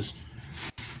 was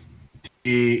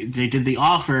they did the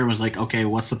offer and was like, okay,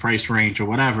 what's the price range or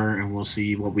whatever, and we'll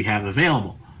see what we have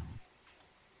available.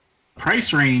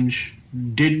 Price range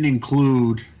didn't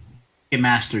include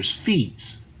Ticketmaster's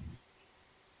fees.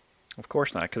 Of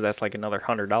course not, because that's like another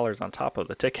 $100 on top of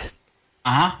the ticket.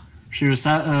 She was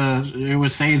it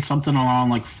was saying something around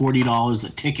like $40 a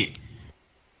ticket,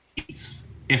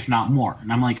 if not more.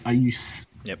 And I'm like, are you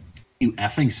you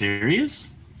effing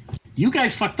serious? You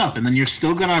guys fucked up, and then you're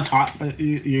still gonna top.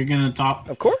 You're gonna top,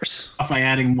 of course, by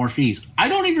adding more fees. I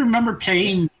don't even remember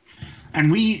paying, and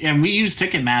we use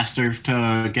Ticketmaster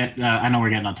to get. I know we're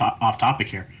getting off topic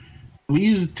here. We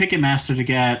use Ticketmaster to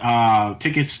get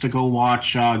tickets to go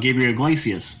watch Gabriel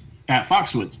Iglesias at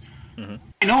Foxwoods. Mm-hmm.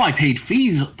 I know I paid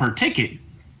fees per ticket,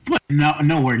 but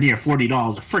nowhere near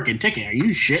 $40 a freaking ticket. Are you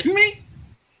shitting me?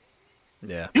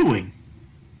 Yeah. Doing.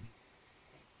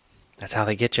 That's how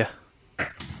they get you.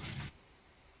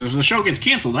 If the show gets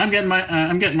canceled, I'm getting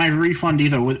my refund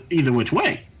either which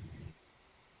way.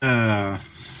 You're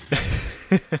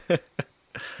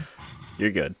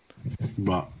good.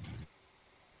 But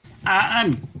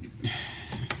I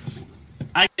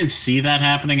can see that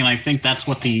happening, and I think that's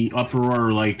what the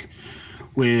uproar like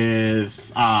with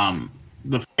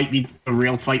the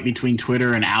real fight between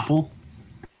Twitter and Apple.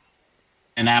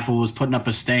 And Apple was putting up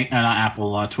a stink. Not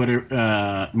Apple.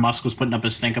 Twitter. Musk was putting up a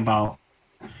stink about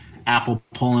Apple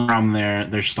pulling from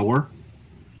their store,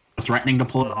 threatening to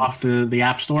pull it off the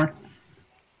App Store. It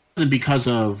wasn't because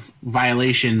of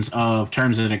violations of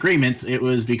terms and agreements. It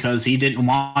was because he didn't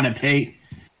want to pay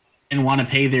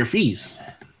their fees.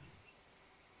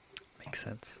 Makes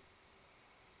sense.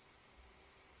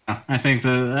 I think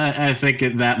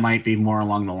that might be more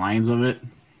along the lines of it. To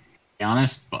be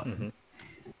honest, but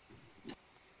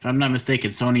if I'm not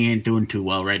mistaken, Sony ain't doing too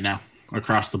well right now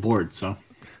across the board. So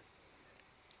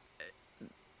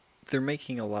they're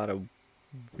making a lot of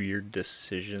weird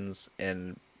decisions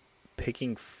and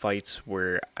picking fights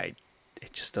where it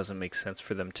just doesn't make sense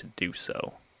for them to do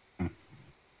so.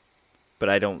 But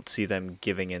I don't see them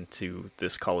giving into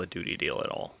this Call of Duty deal at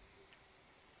all.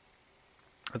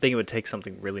 I think it would take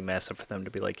something really massive for them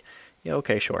to be like, yeah,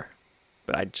 okay, sure.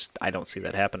 But I don't see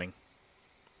that happening.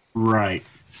 Right.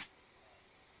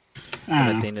 But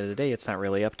at the end of the day, it's not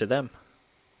really up to them.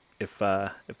 If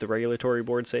the regulatory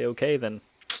boards say okay, then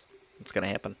it's going to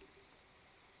happen.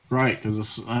 Right,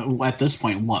 because at this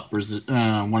point, what was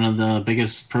one of the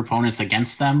biggest proponents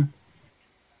against them?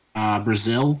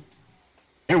 Brazil.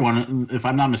 They're one. If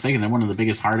I'm not mistaken, they're one of the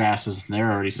biggest hard asses. And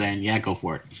they're already saying, "Yeah, go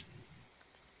for it."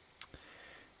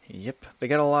 Yep, they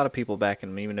got a lot of people backing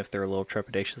them, even if they're a little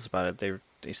trepidatious about it.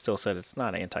 They still said it's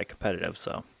not anti-competitive,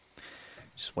 so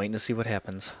just waiting to see what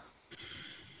happens.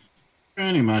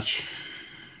 Pretty much.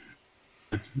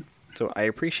 So I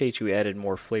appreciate you added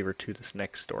more flavor to this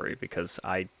next story because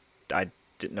I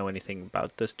didn't know anything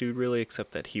about this dude really,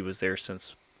 except that he was there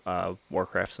since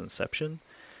Warcraft's inception.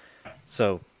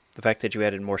 So the fact that you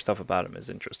added more stuff about him is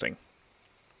interesting.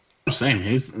 Same.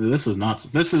 This is nuts.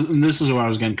 This is where I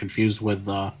was getting confused with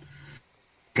the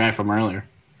guy from earlier.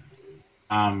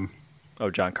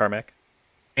 John Carmack?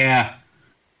 Yeah.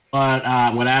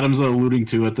 But what Adam's alluding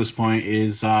to at this point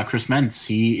is Chris Metzen.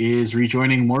 He is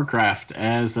rejoining Warcraft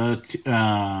as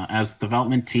as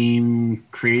development team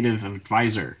creative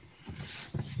advisor.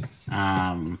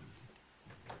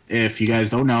 If you guys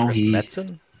don't know, Chris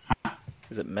Metzen? Huh?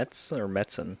 Is it Metzen or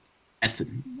Metzen?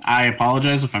 Metzen. I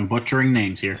apologize if I'm butchering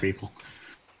names here, people.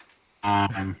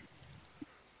 Yeah.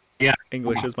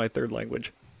 English is my third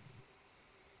language.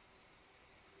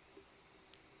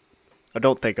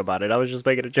 Don't think about it. I was just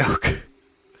making a joke.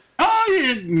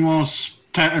 Well,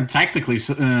 technically,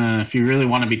 if you really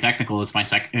want to be technical, it's my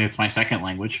second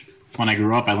language. When I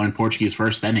grew up, I learned Portuguese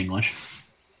first, then English.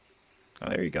 Oh,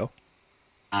 there you go.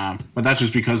 But that's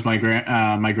just because my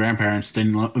grandparents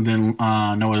didn't know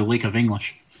a lick of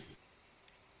English.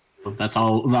 That's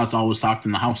all was talked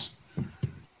in the house.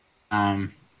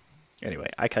 Anyway,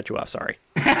 I cut you off. Sorry.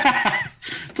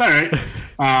 It's all right.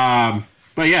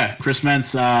 But yeah, Chris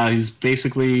Metzen, he's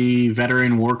basically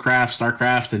veteran Warcraft,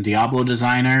 StarCraft, and Diablo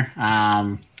designer.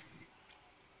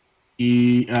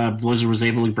 Blizzard was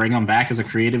able to bring him back as a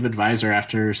creative advisor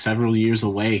after several years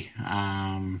away.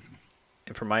 And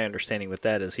from my understanding with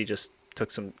that is he just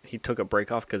took a break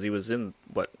off because he was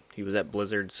at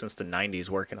Blizzard since the 90s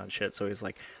working on shit. So he's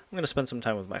like, I'm going to spend some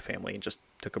time with my family, and just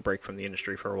took a break from the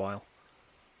industry for a while.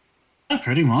 Yeah,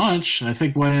 pretty much. I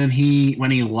think when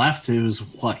he left, it was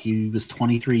he was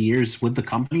 23 years with the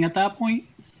company at that point.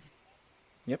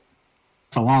 Yep.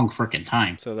 It's a long freaking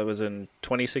time. So that was in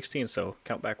 2016, so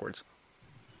count backwards.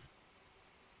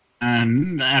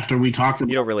 And after we talked about...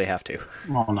 You don't really have to.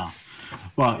 Well, no.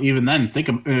 Well, even then,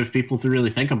 if people really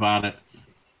think about it,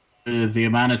 the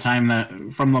amount of time that,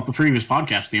 from the previous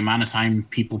podcast, the amount of time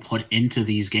people put into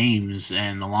these games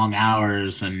and the long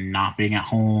hours and not being at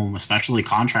home, especially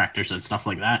contractors and stuff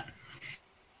like that,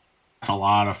 that's a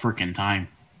lot of freaking time.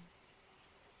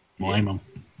 Blame them.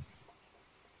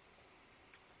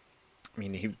 I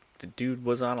mean, the dude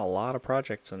was on a lot of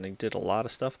projects and he did a lot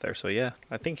of stuff there, so yeah,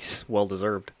 I think he's well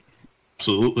deserved.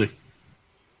 Absolutely.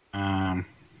 And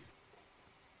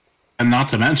not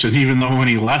to mention, even though when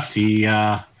he left,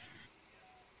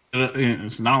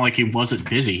 it's not like he wasn't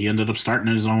busy. He ended up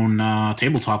starting his own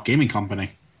tabletop gaming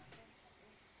company.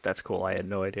 That's cool. I had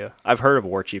no idea. I've heard of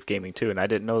Warchief Gaming too, and I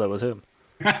didn't know that was him.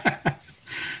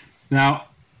 Now,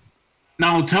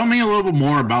 tell me a little bit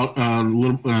more about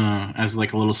as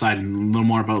like a little side, and a little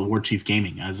more about War Chief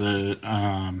Gaming as a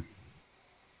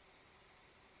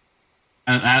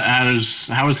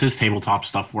how is his tabletop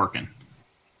stuff working?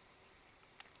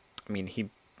 I mean, he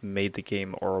made the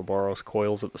game Ouroboros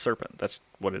Coils of the Serpent. That's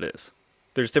what it is.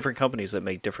 There's different companies that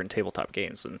make different tabletop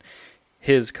games, and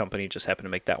his company just happened to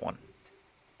make that one.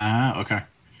 Ah, okay.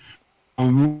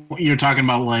 You're talking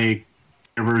about like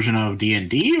their version of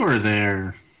D&D or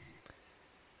their...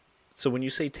 So when you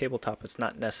say tabletop, it's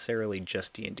not necessarily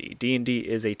just D&D. D&D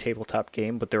is a tabletop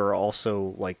game, but there are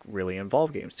also like really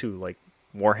involved games too. Like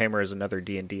Warhammer is another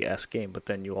D&D-esque game, but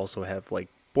then you also have like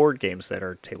board games that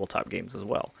are tabletop games as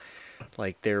well.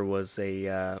 Like there was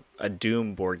a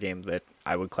Doom board game that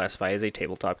I would classify as a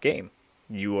tabletop game.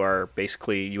 You have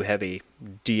a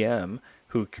DM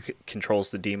who controls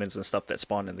the demons and stuff that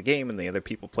spawn in the game, and the other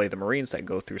people play the Marines that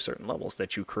go through certain levels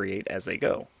that you create as they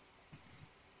go.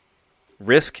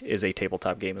 Risk is a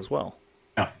tabletop game as well.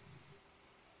 Yeah.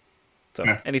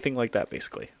 So anything like that,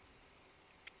 basically.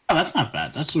 Oh, that's not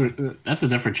bad. That's a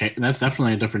different That's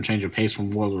definitely a different change of pace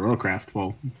from World of Warcraft.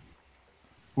 Well,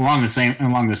 along the same.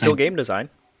 Still game design.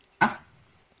 Yeah,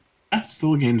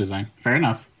 still a game design. Fair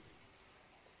enough.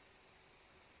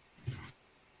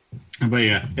 But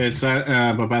yeah, it's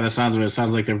but by the sounds of it, it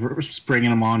sounds like they're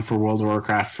bringing him on for World of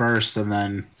Warcraft first, and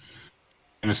then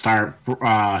he's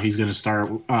gonna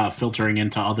start filtering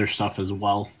into other stuff as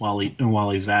well while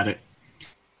he's at it.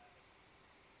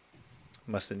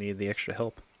 Must have needed the extra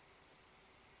help.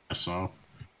 So,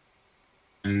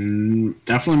 and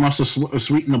definitely must have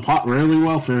sweetened the pot really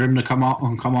well for him to come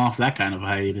off that kind of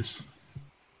hiatus.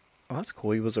 Oh, that's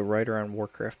cool. He was a writer on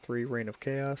Warcraft 3, Reign of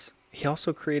Chaos. He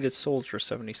also created Soldier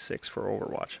 76 for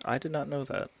Overwatch. I did not know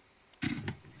that.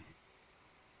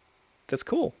 That's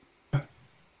cool.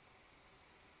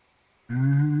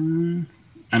 And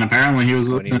apparently he was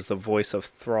the voice of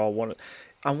Thrall.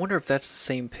 I wonder if that's the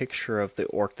same picture of the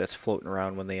orc that's floating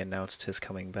around when they announced his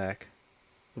coming back.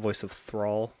 The voice of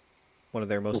Thrall, one of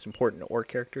their most important orc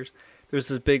characters. There's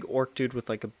this big orc dude with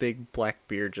like a big black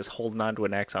beard just holding onto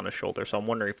an axe on his shoulder, so I'm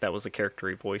wondering if that was the character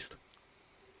he voiced.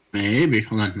 Maybe.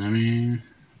 Hold on. Let me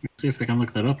see if I can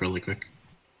look that up really quick.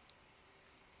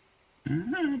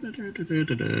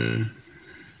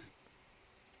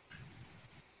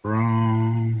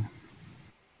 Wrong.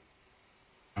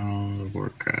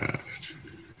 Warcraft.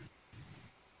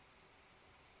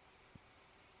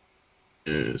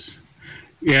 Is.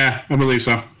 Yeah, I believe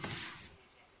so.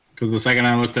 Because the second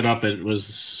I looked it up, it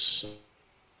was...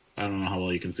 I don't know how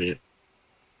well you can see it.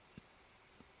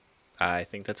 I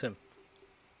think that's him.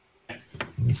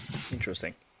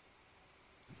 Interesting.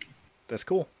 That's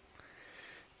cool.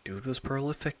 Dude was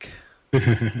prolific.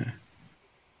 Come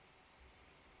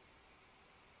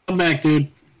back,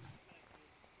 dude.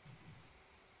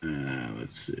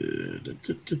 Let's see.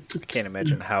 I can't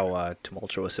imagine how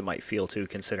tumultuous it might feel, too,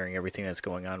 considering everything that's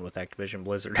going on with Activision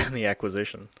Blizzard and the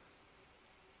acquisition.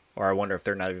 Or I wonder if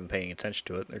they're not even paying attention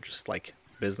to it. They're just like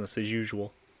business as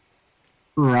usual.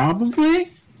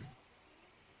 Probably.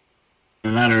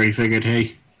 And that, or he figured,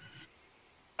 hey,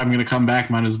 I'm going to come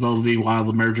back, might as well be while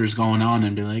the merger's going on,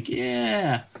 and be like,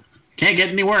 yeah, can't get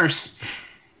any worse.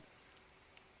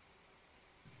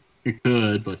 It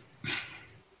could, but...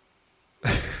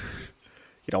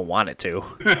 You don't want it to.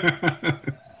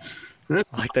 I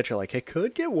like that you're like, it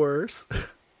could get worse.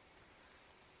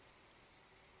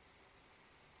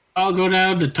 I'll go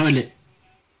down the toilet.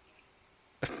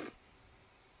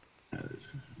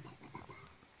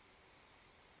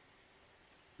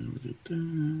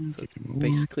 So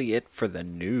basically it for the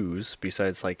news,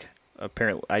 besides like,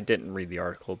 apparently, I didn't read the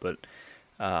article, but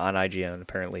on IGN,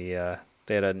 apparently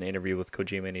they had an interview with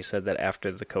Kojima, and he said that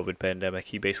after the COVID pandemic,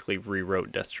 he basically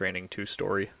rewrote Death Stranding 2's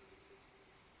story.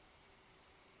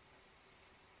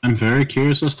 I'm very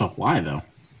curious as to why, though.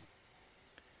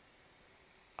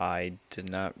 I did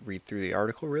not read through the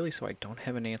article, really, so I don't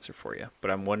have an answer for you. But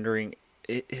I'm wondering,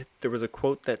 there was a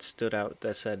quote that stood out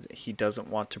that said he doesn't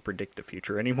want to predict the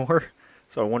future anymore.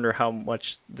 So I wonder how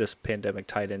much this pandemic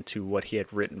tied into what he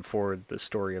had written for the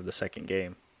story of the second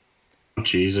game. Oh,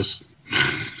 Jesus.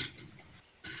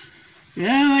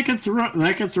 Yeah,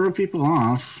 that could throw people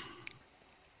off.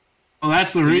 Well,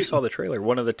 that's the reason. You saw the trailer.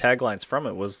 One of the taglines from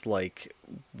it was like,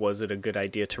 "Was it a good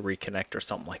idea to reconnect?" or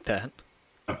something like that.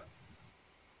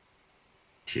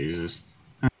 Jesus.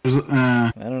 I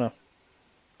don't know.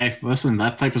 Hey, listen,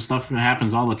 that type of stuff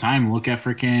happens all the time. Look at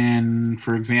freaking,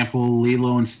 for example,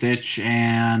 Lilo and Stitch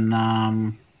and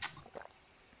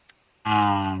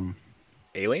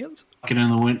Aliens? Get in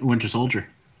the Winter Soldier.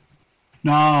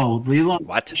 No, Lilo.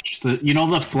 What? You know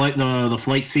the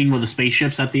flight scene with the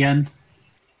spaceships at the end.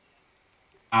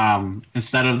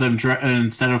 Instead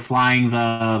of flying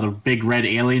the big red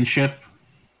alien ship,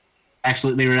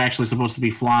 they were actually supposed to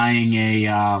be flying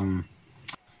an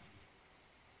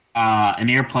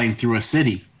airplane through a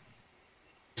city.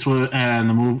 And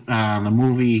the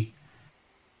movie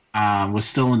was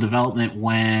still in development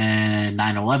when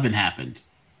 9/11 happened.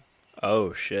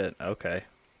 Oh shit. Okay.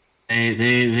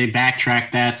 They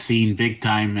backtracked that scene big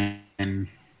time and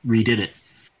redid it.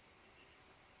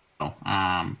 So,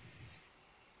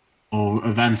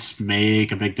 events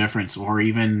make a big difference, or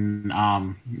even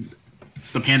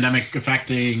the pandemic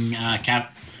affecting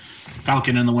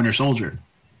Falcon and the Winter Soldier.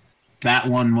 That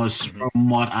one was, from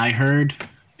what I heard,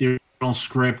 the original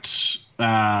script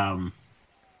supposed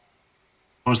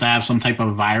to have some type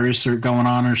of virus going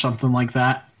on or something like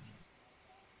that.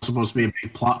 Supposed to be a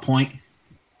big plot point,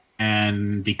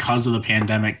 and because of the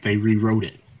pandemic, they rewrote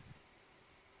it.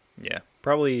 Yeah,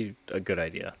 probably a good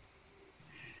idea.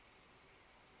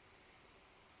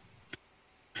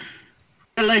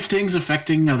 Real life things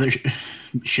affecting other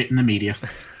shit in the media.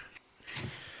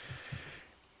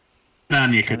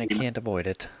 You kind of can't avoid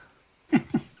it.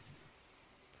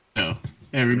 No,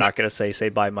 I'm not gonna say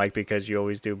bye, Mike, because you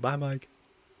always do. Bye, Mike.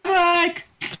 Mike.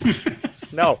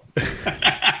 No.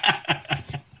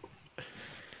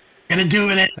 Gonna do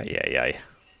it. Yeah.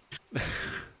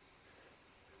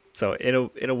 So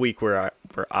in a week, we're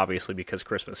obviously, because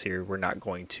Christmas here, we're not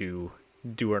going to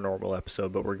do our normal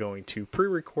episode, but we're going to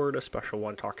pre-record a special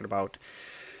one talking about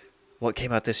what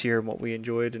came out this year and what we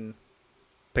enjoyed, and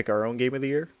pick our own game of the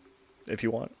year, if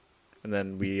you want. And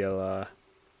then we'll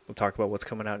talk about what's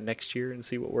coming out next year and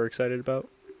see what we're excited about.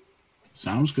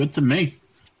 Sounds good to me.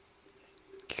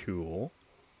 Cool.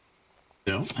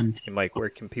 So, and hey, Mike, where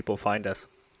can people find us?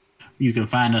 You can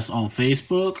find us on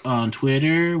Facebook, on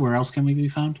Twitter. Where else can we be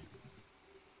found?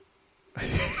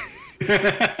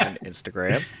 And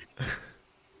Instagram.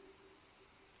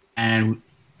 And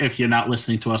if you're not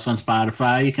listening to us on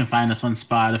Spotify, you can find us on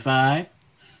Spotify.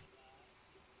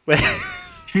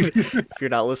 If you're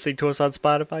not listening to us on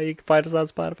Spotify, you can find us on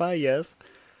Spotify, yes.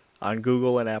 On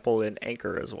Google and Apple and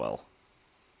Anchor as well.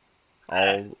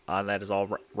 All on that is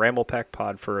all Ramble Pack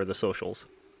Pod for the socials.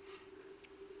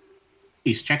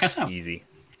 Please check us out. Easy.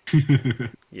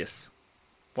 Yes.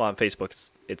 Well, on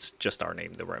Facebook, it's just our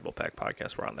name, the Ramble Pack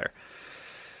Podcast. We're on there.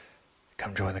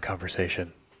 Come join the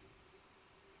conversation.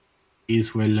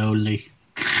 Please, we're lonely.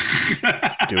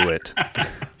 Do it.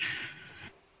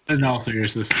 In all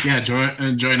seriousness, yeah,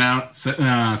 join out.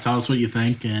 Tell us what you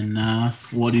think, and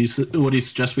what do you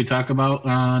suggest we talk about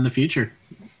in the future?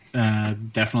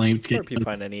 Definitely. Or if you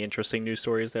find any interesting news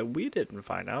stories that we didn't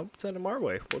find out, send them our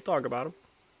way. We'll talk about them.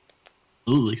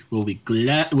 Absolutely, we'll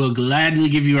gladly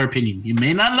give you our opinion. You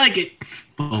may not like it,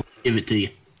 but we'll give it to you.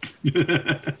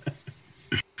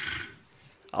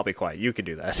 I'll be quiet. You can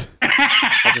do that.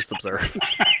 I'll just observe.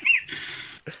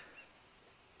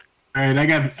 All right,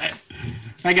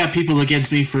 I got people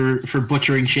against me for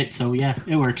butchering shit, so yeah,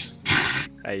 it works.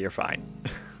 Hey, you're fine.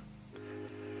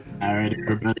 All right,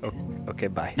 everybody. Okay,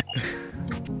 bye.